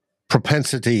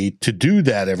propensity to do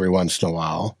that every once in a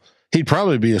while, he'd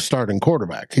probably be a starting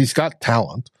quarterback. He's got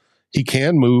talent. He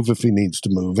can move if he needs to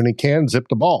move, and he can zip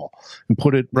the ball and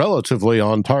put it relatively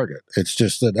on target. It's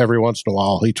just that every once in a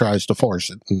while he tries to force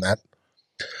it, and that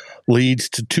leads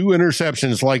to 2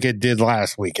 interceptions like it did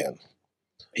last weekend.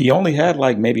 He only had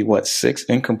 6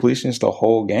 incompletions the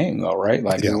whole game, though, right?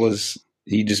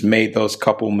 He just made those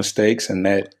couple mistakes, and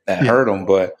that hurt him.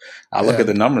 But I look at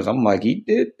the numbers, I'm like, he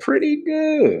did pretty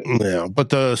good. Yeah, but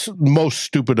the most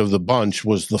stupid of the bunch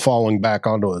was the falling back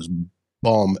onto his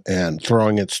bum and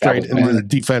throwing it straight into the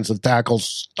defensive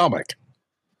tackle's stomach.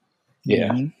 Yeah.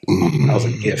 That was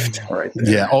a gift right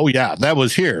there. Yeah. Oh, yeah. That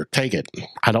was here. Take it.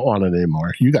 I don't want it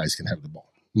anymore. You guys can have the ball.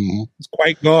 Mm-hmm. It's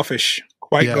quite golfish.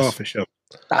 Golfish.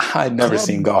 I've never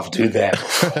seen golf do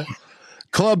that.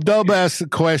 Club Dub asked the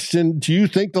question, do you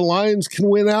think the Lions can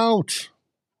win out?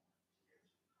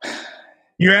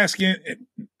 You're asking,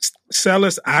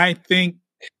 Celis, I think,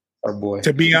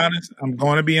 to be honest, I'm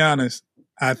going to be honest,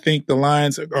 I think the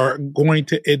Lions are going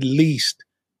to at least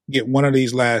get one of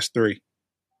these last 3.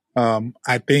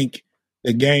 I think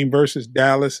the game versus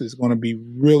Dallas is going to be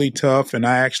really tough, and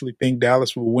I actually think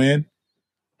Dallas will win.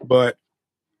 But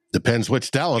depends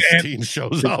which Dallas team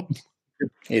shows up.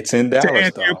 It's in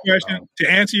Dallas. To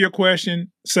answer your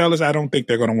question, Sellers, I don't think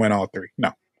they're going to win all 3.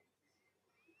 No.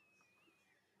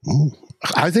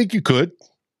 I think you could.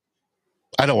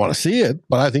 I don't want to see it,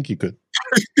 but I think you could.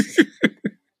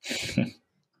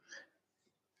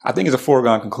 I think it's a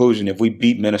foregone conclusion. If we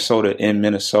beat Minnesota in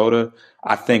Minnesota,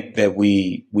 I think that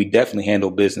we definitely handle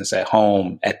business at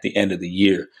home at the end of the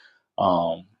year.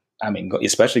 I mean,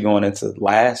 especially going into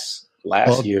last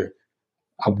year.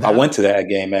 I went to that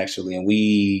game actually, and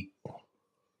we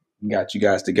got you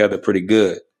guys together pretty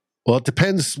good. Well, it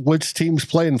depends which team's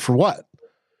playing for what.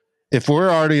 If we're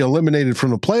already eliminated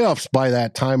from the playoffs by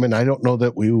that time, and I don't know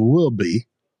that we will be,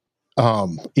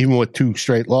 even with 2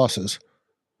 straight losses,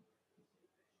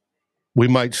 we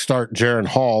might start Jaron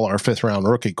Hall, our 5th-round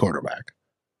rookie quarterback.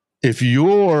 If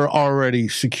you're already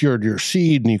secured your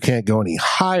seed and you can't go any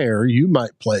higher, you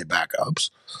might play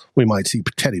backups. We might see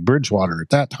Teddy Bridgewater at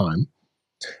that time.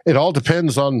 It all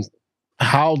depends on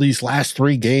how these last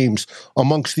 3 games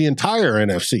amongst the entire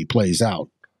NFC plays out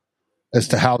as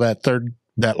to how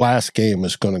that last game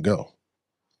is going to go.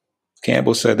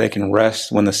 Campbell said they can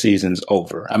rest when the season's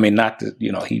over. I mean, not that,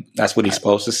 that's what he's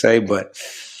supposed to say, but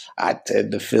I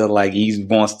tend to feel like he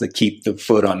wants to keep the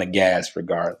foot on the gas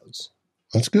regardless.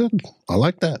 That's good. I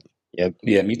like that. Yep.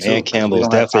 Yeah, me too. Man Campbell's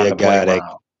definitely a guy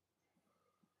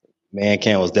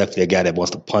that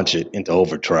wants to punch it into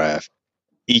overdrive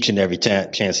each and every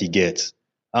chance he gets.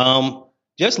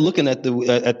 Just looking at the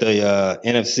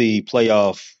NFC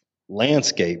playoff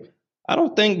landscape, I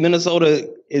don't think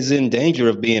Minnesota is in danger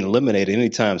of being eliminated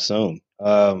anytime soon.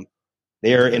 They're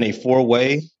in a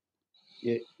 4-way.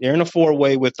 They're in a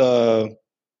 4-way with at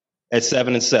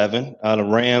 7-7. The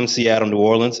Rams, Seattle, New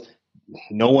Orleans.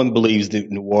 No one believes that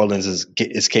New Orleans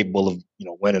is capable of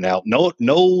winning out. No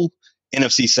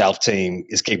NFC South team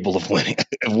is capable of winning,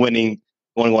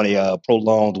 going on a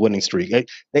prolonged winning streak.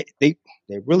 They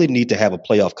really need to have a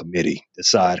playoff committee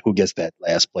decide who gets that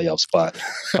last playoff spot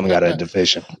coming out of that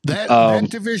division. That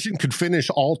division could finish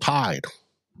all tied.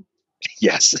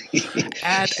 Yes,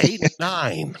 at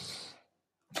 8-9.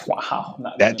 Wow,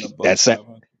 that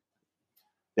sounds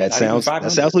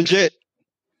legit.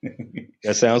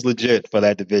 That sounds legit for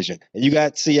that division. And you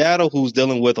got Seattle, who's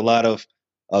dealing with a lot of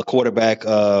quarterback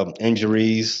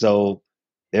injuries, so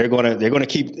they're gonna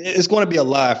keep. It's going to be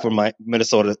alive for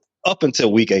Minnesota up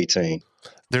until week 18.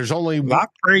 There's only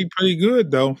Locke played pretty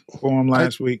good though for him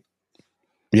last week.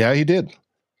 Yeah, he did.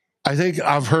 I think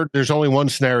I've heard there's only one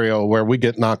scenario where we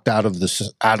get knocked out of the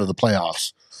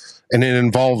playoffs, and it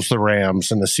involves the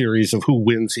Rams and a series of who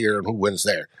wins here and who wins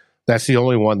there. That's the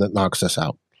only one that knocks us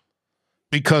out.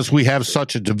 Because we have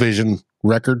such a division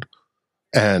record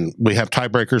and we have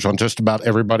tiebreakers on just about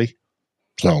everybody.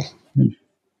 So,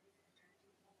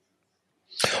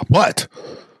 but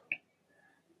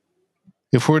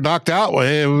if we're knocked out,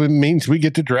 it means we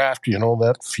get to draft,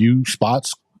 that few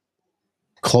spots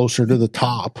closer to the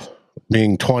top,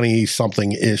 being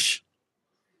 20-something-ish.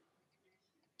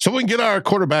 So we can get our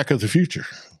quarterback of the future.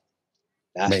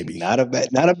 Maybe not a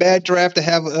bad draft to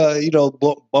have.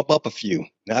 Bump up a few.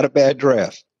 Not a bad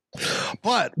draft.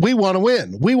 But we want to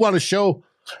win. We want to show.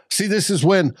 See, this is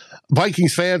when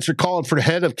Vikings fans are calling for the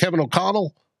head of Kevin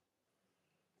O'Connell.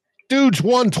 Dude's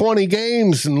won 20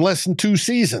 games in less than 2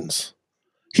 seasons.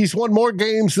 He's won more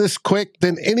games this quick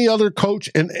than any other coach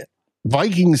in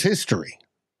Vikings history.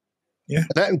 Yeah,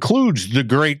 that includes the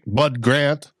great Bud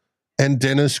Grant and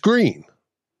Dennis Green.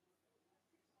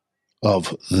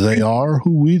 Of they are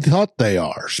who we thought they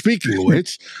are. Speaking of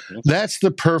which, that's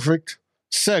the perfect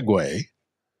segue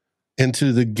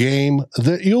into the game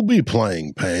that you'll be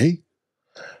playing, Pay,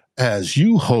 as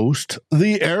you host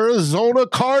the Arizona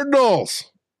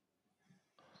Cardinals.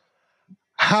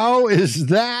 How is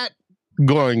that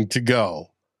going to go?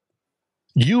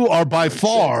 You are by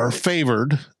far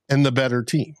favored and the better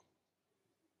team.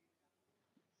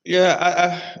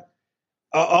 Yeah,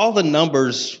 all the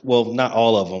numbers, well, not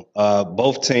all of them.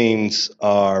 Both teams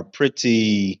are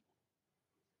pretty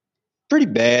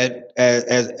bad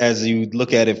as you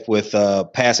look at it with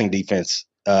passing defense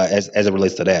as it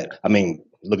relates to that. I mean,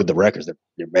 look at the records;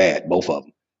 they're bad, both of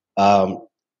them.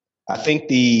 I think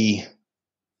the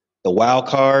wild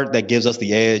card that gives us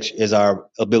the edge is our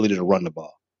ability to run the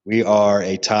ball. We are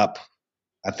a top,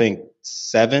 I think,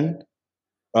 7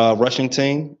 rushing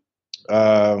team.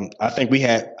 I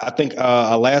think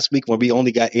last week when we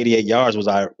only got 88 yards was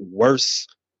our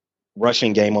worst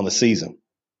rushing game on the season.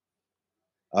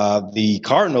 The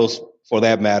Cardinals, for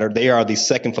that matter, they are the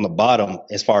second from the bottom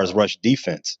as far as rush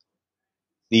defense.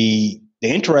 The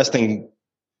interesting,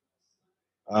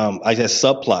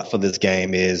 subplot for this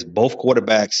game is both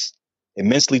quarterbacks,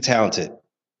 immensely talented,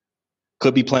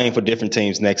 could be playing for different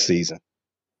teams next season.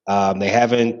 They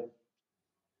haven't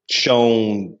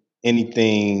shown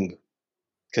anything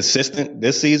consistent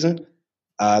this season.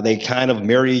 They kind of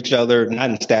marry each other, not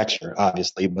in stature,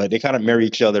 obviously, but they kind of marry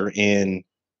each other in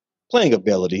playing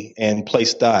ability and play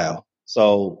style.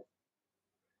 So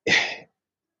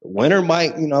winner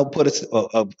might, put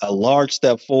a large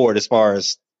step forward as far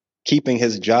as keeping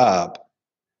his job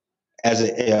as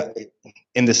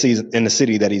in the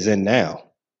city that he's in now.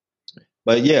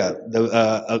 But yeah,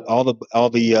 all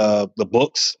the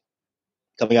books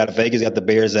coming out of Vegas got the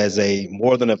Bears as a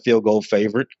more than a field goal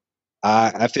favorite.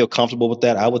 I feel comfortable with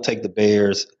that. I would take the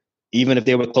Bears even if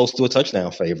they were close to a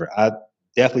touchdown favorite. I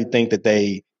definitely think that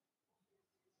they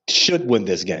should win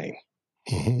this game.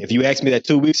 Mm-hmm. If you asked me that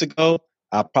 2 weeks ago,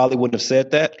 I probably wouldn't have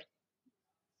said that.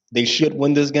 They should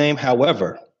win this game.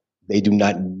 However, they do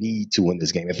not need to win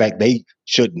this game. In fact, they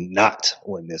should not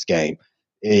win this game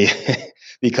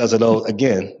because of those,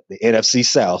 again, the NFC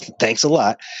South. Thanks a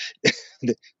lot.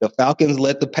 The Falcons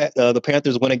let the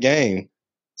Panthers win a game.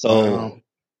 So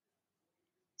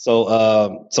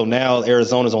now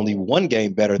Arizona's only one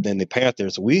game better than the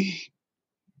Panthers. We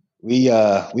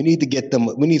need to get them.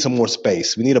 We need some more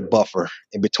space. We need a buffer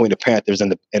in between the Panthers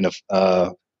and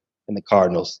the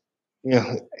Cardinals.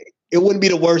 Yeah, it wouldn't be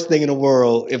the worst thing in the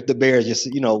world if the Bears just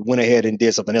went ahead and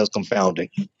did something else confounding.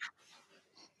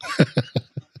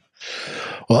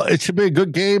 Well, it should be a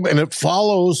good game, and it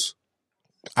follows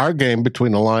our game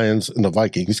between the Lions and the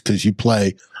Vikings because you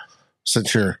play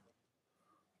since you're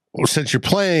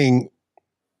playing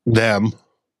them.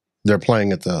 They're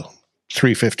playing at the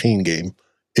 3:15 game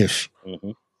ish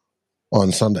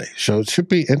on Sunday, so it should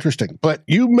be interesting. But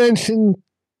you mentioned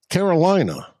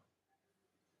Carolina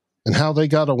and how they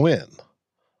got a win.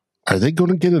 Are they going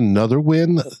to get another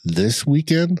win this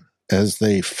weekend as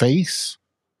they face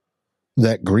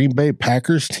that Green Bay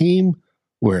Packers team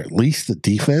where at least the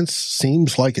defense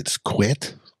seems like it's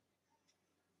quit?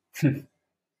 If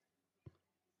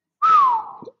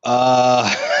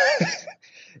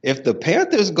the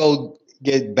Panthers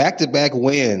get back-to-back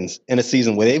wins in a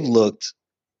season where they've looked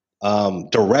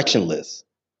directionless,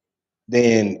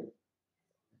 then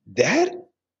that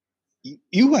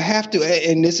you have to,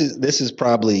 and this is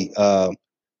probably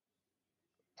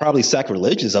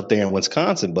sacrilegious up there in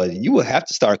Wisconsin, but you would have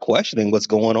to start questioning what's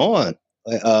going on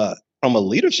from a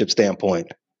leadership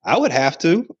standpoint. I would have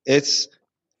to. It's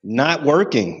not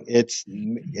working. It's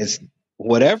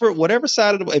whatever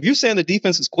side of the. If you're saying the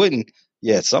defense is quitting,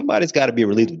 yeah, somebody's got to be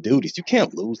relieved of duties. You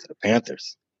can't lose to the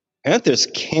Panthers. Panthers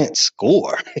can't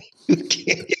score. You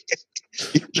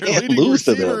can't lose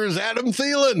to them. Is Adam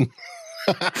Thielen.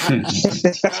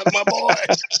 My boy.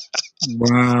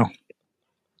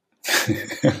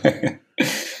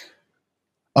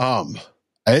 Wow.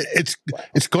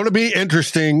 It's going to be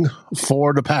interesting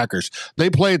for the Packers. They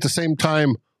play at the same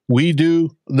time we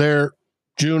do. They're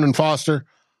June and Foster,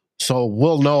 so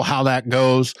we'll know how that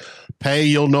goes. Pay,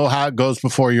 you'll know how it goes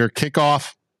before your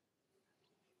kickoff.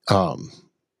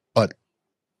 But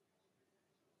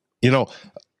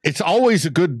it's always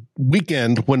a good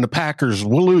weekend when the Packers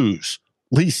will lose.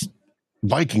 At least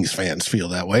Vikings fans feel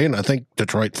that way, and I think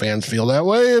Detroit fans feel that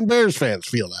way, and Bears fans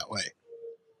feel that way.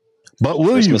 But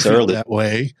will Christmas you feel early that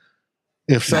way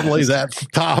if suddenly that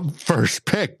top first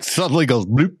pick suddenly goes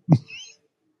bloop?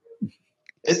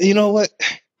 You know what?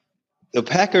 The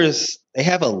Packers, they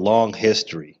have a long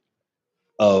history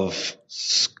of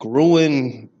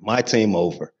screwing my team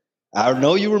over. I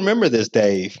know you remember this,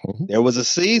 Dave. Mm-hmm. There was a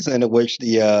season in which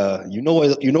you know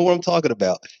what I'm talking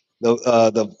about.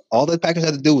 All the Packers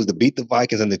had to do was to beat the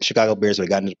Vikings and the Chicago Bears when they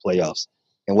got into the playoffs.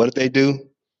 And what did they do?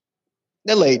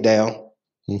 They laid down.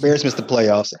 Mm-hmm. Bears missed the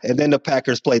playoffs. And then the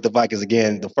Packers played the Vikings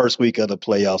again the first week of the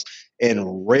playoffs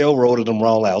and railroaded them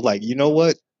all out. Like, you know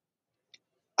what?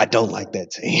 I don't like that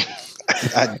team.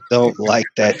 I don't like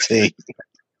that team.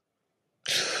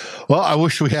 Well, I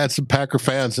wish we had some Packer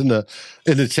fans in the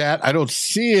chat. I don't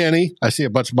see any. I see a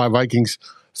bunch of my Vikings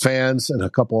fans and a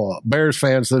couple of Bears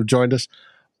fans that have joined us.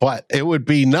 But it would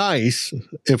be nice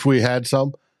if we had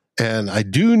some. And I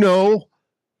do know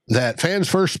that Fans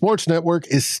First Sports Network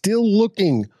is still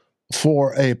looking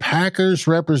for a Packers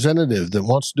representative that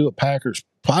wants to do a Packers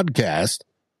podcast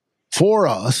for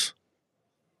us,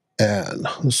 and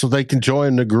so they can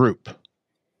join the group.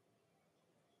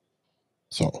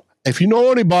 So if you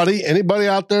know anybody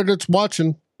out there that's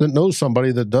watching that knows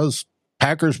somebody that does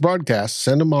Packers broadcasts,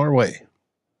 send them our way.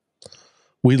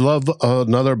 We love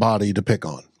another body to pick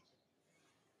on.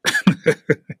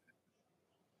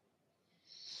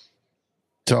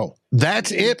 So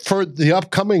that's it for the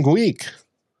upcoming week.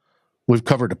 We've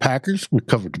covered the Packers, we've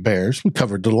covered the Bears, we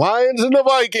covered the Lions and the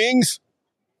Vikings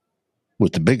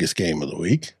with the biggest game of the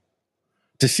week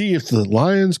to see if the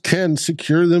Lions can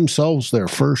secure themselves their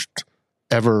first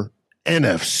ever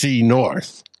NFC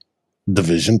North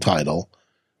division title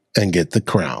and get the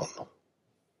crown.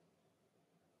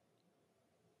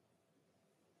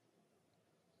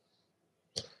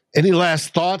 Any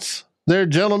last thoughts there,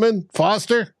 gentlemen?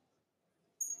 Foster?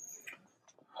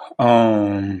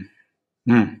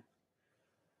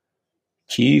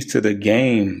 Keys to the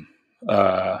game,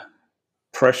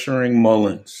 pressuring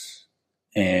Mullins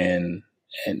and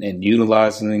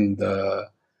utilizing the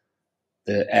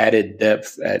added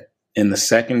depth in the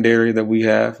secondary that we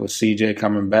have with CJ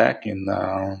coming back, and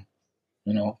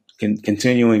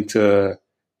continuing to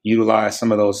utilize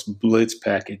some of those blitz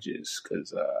packages,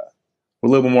 because we're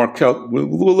a little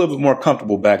bit more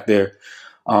comfortable back there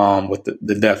with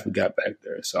the depth we got back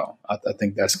there. So I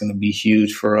think that's going to be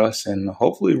huge for us, and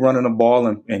hopefully running the ball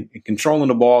and controlling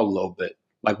the ball a little bit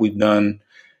like we've done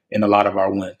in a lot of our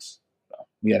wins. So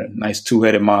we had a nice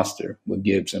two-headed monster with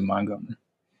Gibbs and Montgomery.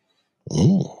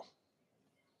 Ooh.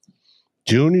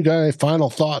 June, you got any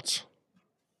final thoughts?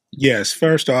 Yes.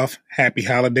 First off, happy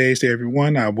holidays to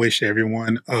everyone. I wish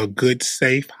everyone a good,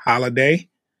 safe holiday.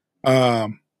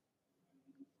 As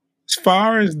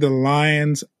far as the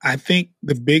Lions, I think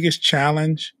the biggest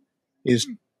challenge is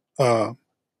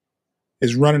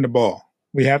running the ball.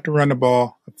 We have to run the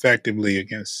ball effectively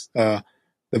against the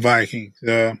Vikings.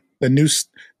 The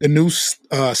new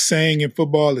saying in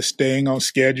football is staying on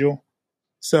schedule.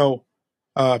 So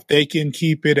if they can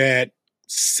keep it at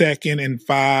 2nd and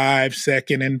 5,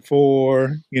 2nd and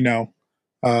 4,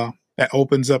 that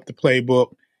opens up the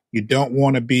playbook. You don't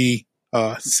want to be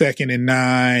 2nd and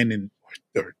 9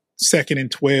 or 2nd and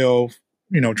 12,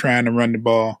 trying to run the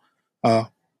ball. The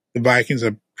Vikings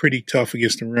are pretty tough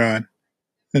against the run.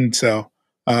 And so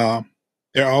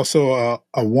they're also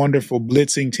a wonderful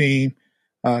blitzing team.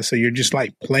 So you're just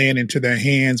like playing into their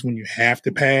hands when you have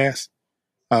to pass.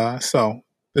 So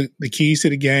the keys to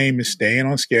the game is staying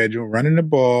on schedule, running the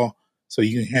ball, so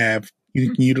you can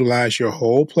utilize your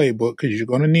whole playbook, because you're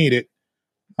going to need it,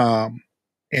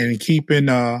 and keeping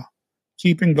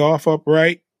Goff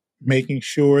upright, making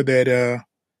sure that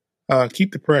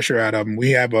keep the pressure out of them.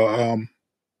 We have a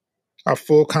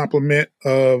full complement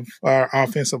of our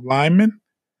offensive linemen.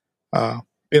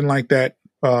 Been like that.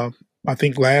 I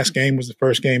think last game was the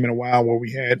first game in a while where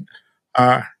we had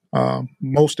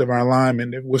most of our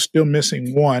linemen. We're still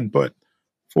missing one, but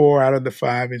 4 out of the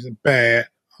 5 isn't bad.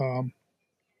 You're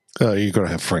going to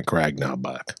have Frank Ragnow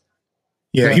back.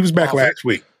 Yeah, he was back last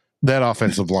week. That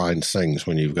offensive line sings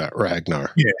when you've got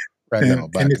Ragnar. Yeah, Ragnow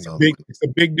back. And it's a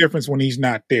big difference when he's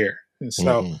not there. And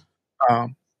so,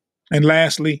 and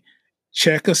lastly,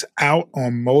 check us out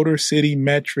on Motor City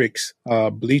Metrics,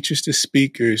 Bleachers to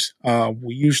Speakers.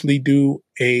 We usually do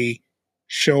a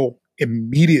show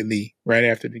immediately right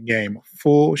after the game, a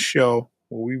full show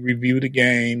where we review the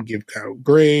game, give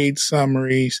grades,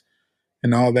 summaries,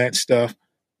 and all that stuff.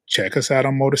 Check us out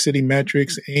on Motor City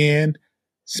Metrics and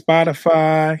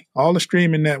Spotify, all the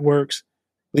streaming networks,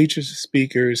 Bleachers to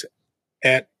Speakers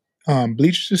at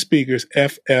Bleachers to Speakers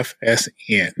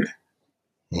FFSN.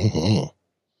 Mm-hmm.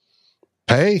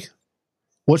 Hey,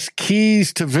 what's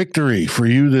keys to victory for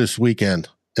you this weekend,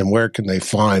 and where can they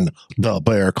find the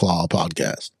Bear Claw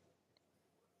podcast?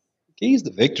 Keys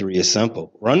to victory is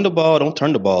simple. Run the ball, don't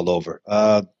turn the ball over.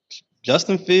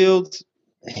 Justin Fields,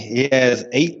 he has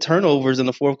 8 turnovers in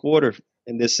the fourth quarter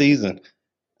in this season.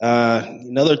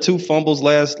 Another 2 fumbles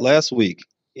last week.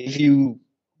 If you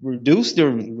reduce the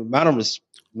amount of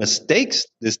mistakes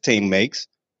this team makes,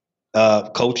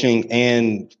 coaching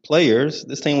and players,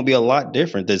 this team will be a lot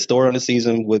different. The story on the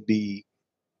season would be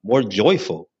more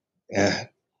joyful.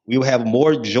 We will have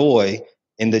more joy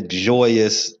in the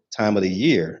joyous time of the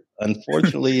year.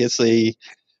 Unfortunately,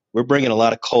 we're bringing a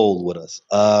lot of cold with us.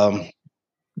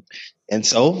 And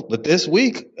so, but this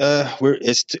week,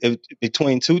 it's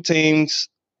between 2 teams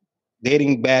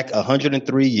dating back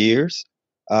 103 years,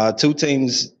 2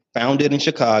 teams founded in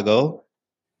Chicago.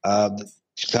 The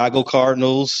Chicago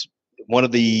Cardinals, one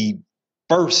of the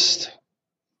first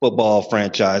football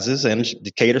franchises, and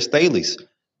Decatur Staleys.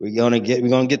 We're gonna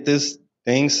get this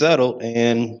thing settled,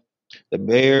 and the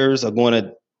Bears are going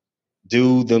to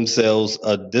do themselves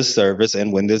a disservice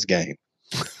and win this game.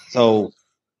 So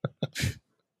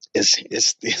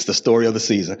it's the story of the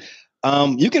season.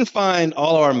 You can find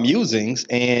all our musings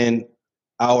and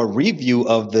our review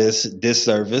of this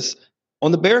disservice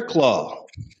on the Bear Claw,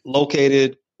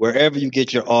 located wherever you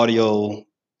get your audio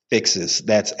fixes.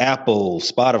 That's Apple,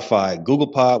 Spotify, Google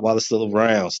Pod while it's still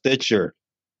around, Stitcher,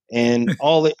 and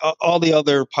all the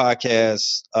other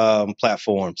podcast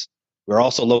platforms. We're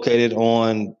also located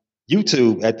on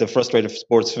YouTube at the Frustrated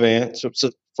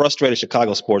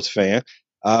Chicago Sports Fan.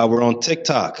 We're on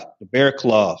TikTok, the Bear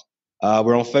Claw.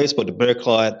 We're on Facebook, the Bear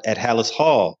Claw at Hallis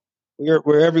Hall.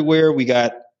 We're everywhere. We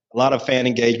got a lot of fan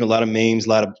engagement, a lot of memes, a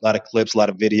lot of clips, a lot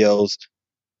of videos.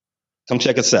 Come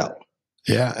check us out.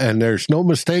 Yeah, and there's no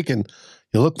mistaking.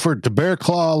 You look for the Bear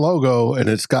Claw logo, and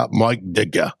it's got Mike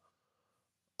Ditka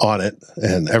on it,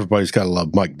 and everybody's got to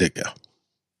love Mike Ditka.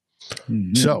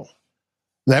 Mm-hmm. So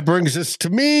that brings us to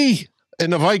me,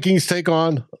 and the Vikings take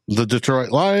on the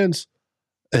Detroit Lions,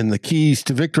 and the keys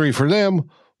to victory for them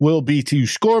will be to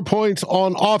score points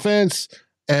on offense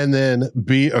and then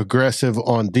be aggressive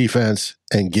on defense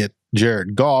and get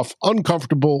Jared Goff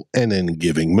uncomfortable and in a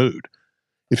giving mood.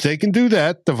 If they can do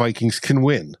that, the Vikings can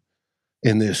win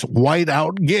in this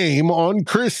whiteout game on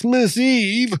Christmas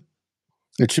Eve.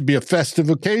 It should be a festive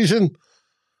occasion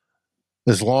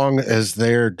as long as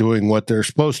they're doing what they're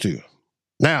supposed to.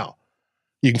 Now,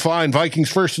 you can find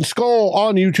Vikings First and Skol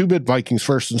on YouTube at Vikings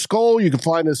First and Skol. You can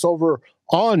find us over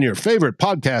on your favorite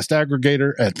podcast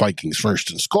aggregator at Vikings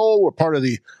First and Skol. We're part of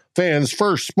the Fans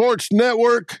First Sports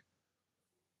Network.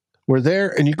 We're there,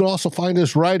 and you can also find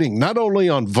us writing not only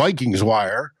on Vikings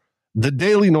Wire, the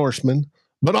Daily Norseman,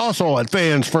 but also at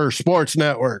Fans First Sports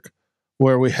Network,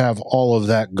 where we have all of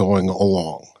that going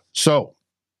along. So,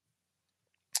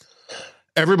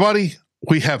 everybody,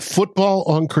 we have football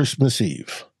on Christmas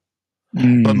Eve.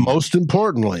 But most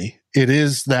importantly, it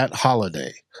is that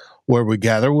holiday where we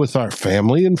gather with our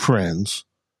family and friends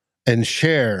and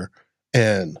share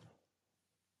in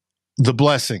the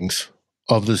blessings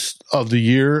of the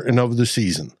year and of the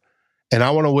season. And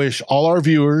I want to wish all our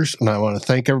viewers, and I want to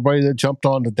thank everybody that jumped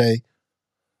on today,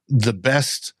 the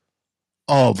best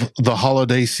of the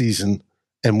holiday season,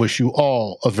 and wish you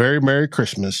all a very Merry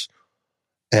Christmas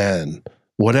and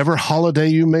whatever holiday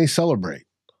you may celebrate,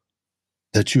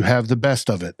 that you have the best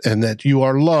of it and that you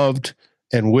are loved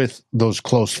and with those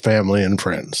close family and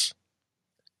friends.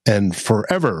 And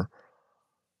forever,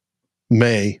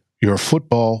 may your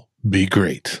football be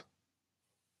great.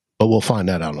 But we'll find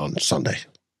that out on Sunday.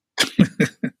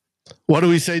 What do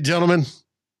we say, gentlemen?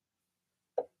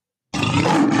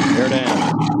 Tear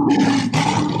down.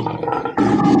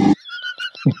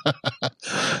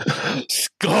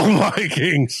 Skull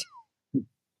Vikings.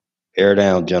 Tear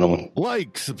down, gentlemen.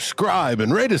 Like, subscribe,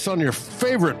 and rate us on your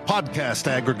favorite podcast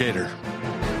aggregator.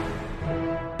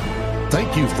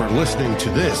 Thank you for listening to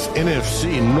this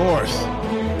NFC North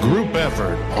group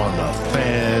effort on the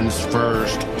Fans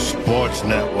First Sports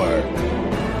Network.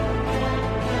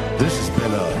 This has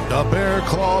been a The Bear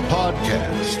Claw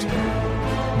podcast.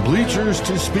 Bleachers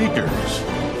to speakers.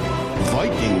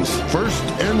 Vikings First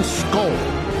and Skol.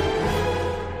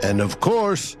 And of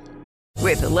course,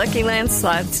 with the Lucky Land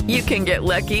Slots, you can get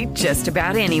lucky just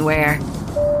about anywhere.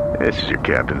 This is your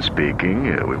captain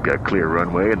speaking. We've got clear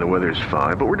runway and the weather's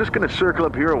fine, but we're just going to circle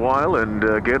up here a while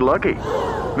and get lucky.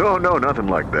 No, nothing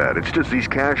like that. It's just these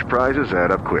cash prizes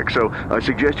add up quick. So I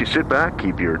suggest you sit back,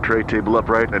 keep your tray table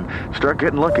upright, and start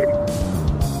getting lucky.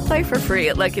 Play for free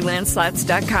at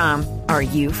LuckyLandSlots.com. Are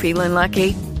you feeling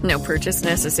lucky? No purchase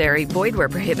necessary. Void where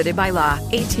prohibited by law.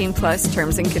 18+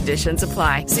 terms and conditions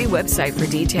apply. See website for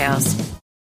details.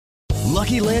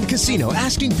 Lucky Land Casino,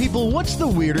 asking people, what's the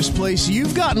weirdest place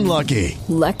you've gotten lucky?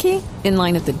 Lucky? In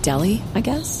line at the deli, I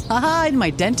guess? Aha, in my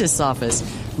dentist's office.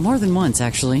 More than once,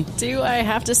 actually. Do I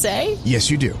have to say?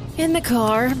 Yes, you do. In the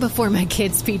car before my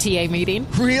kids' PTA meeting.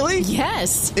 Really?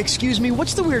 Yes. Excuse me,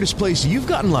 what's the weirdest place you've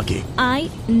gotten lucky? I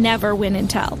never win and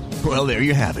tell. Well, there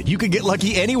you have it. You can get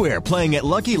lucky anywhere, playing at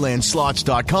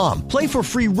LuckyLandSlots.com. Play for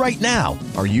free right now.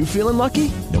 Are you feeling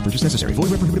lucky? No purchase necessary.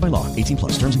 Void where prohibited by law. 18+.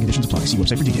 Terms and conditions apply. See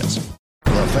website for details.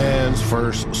 The Fans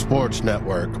First Sports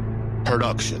Network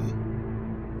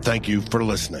production. Thank you for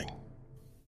listening.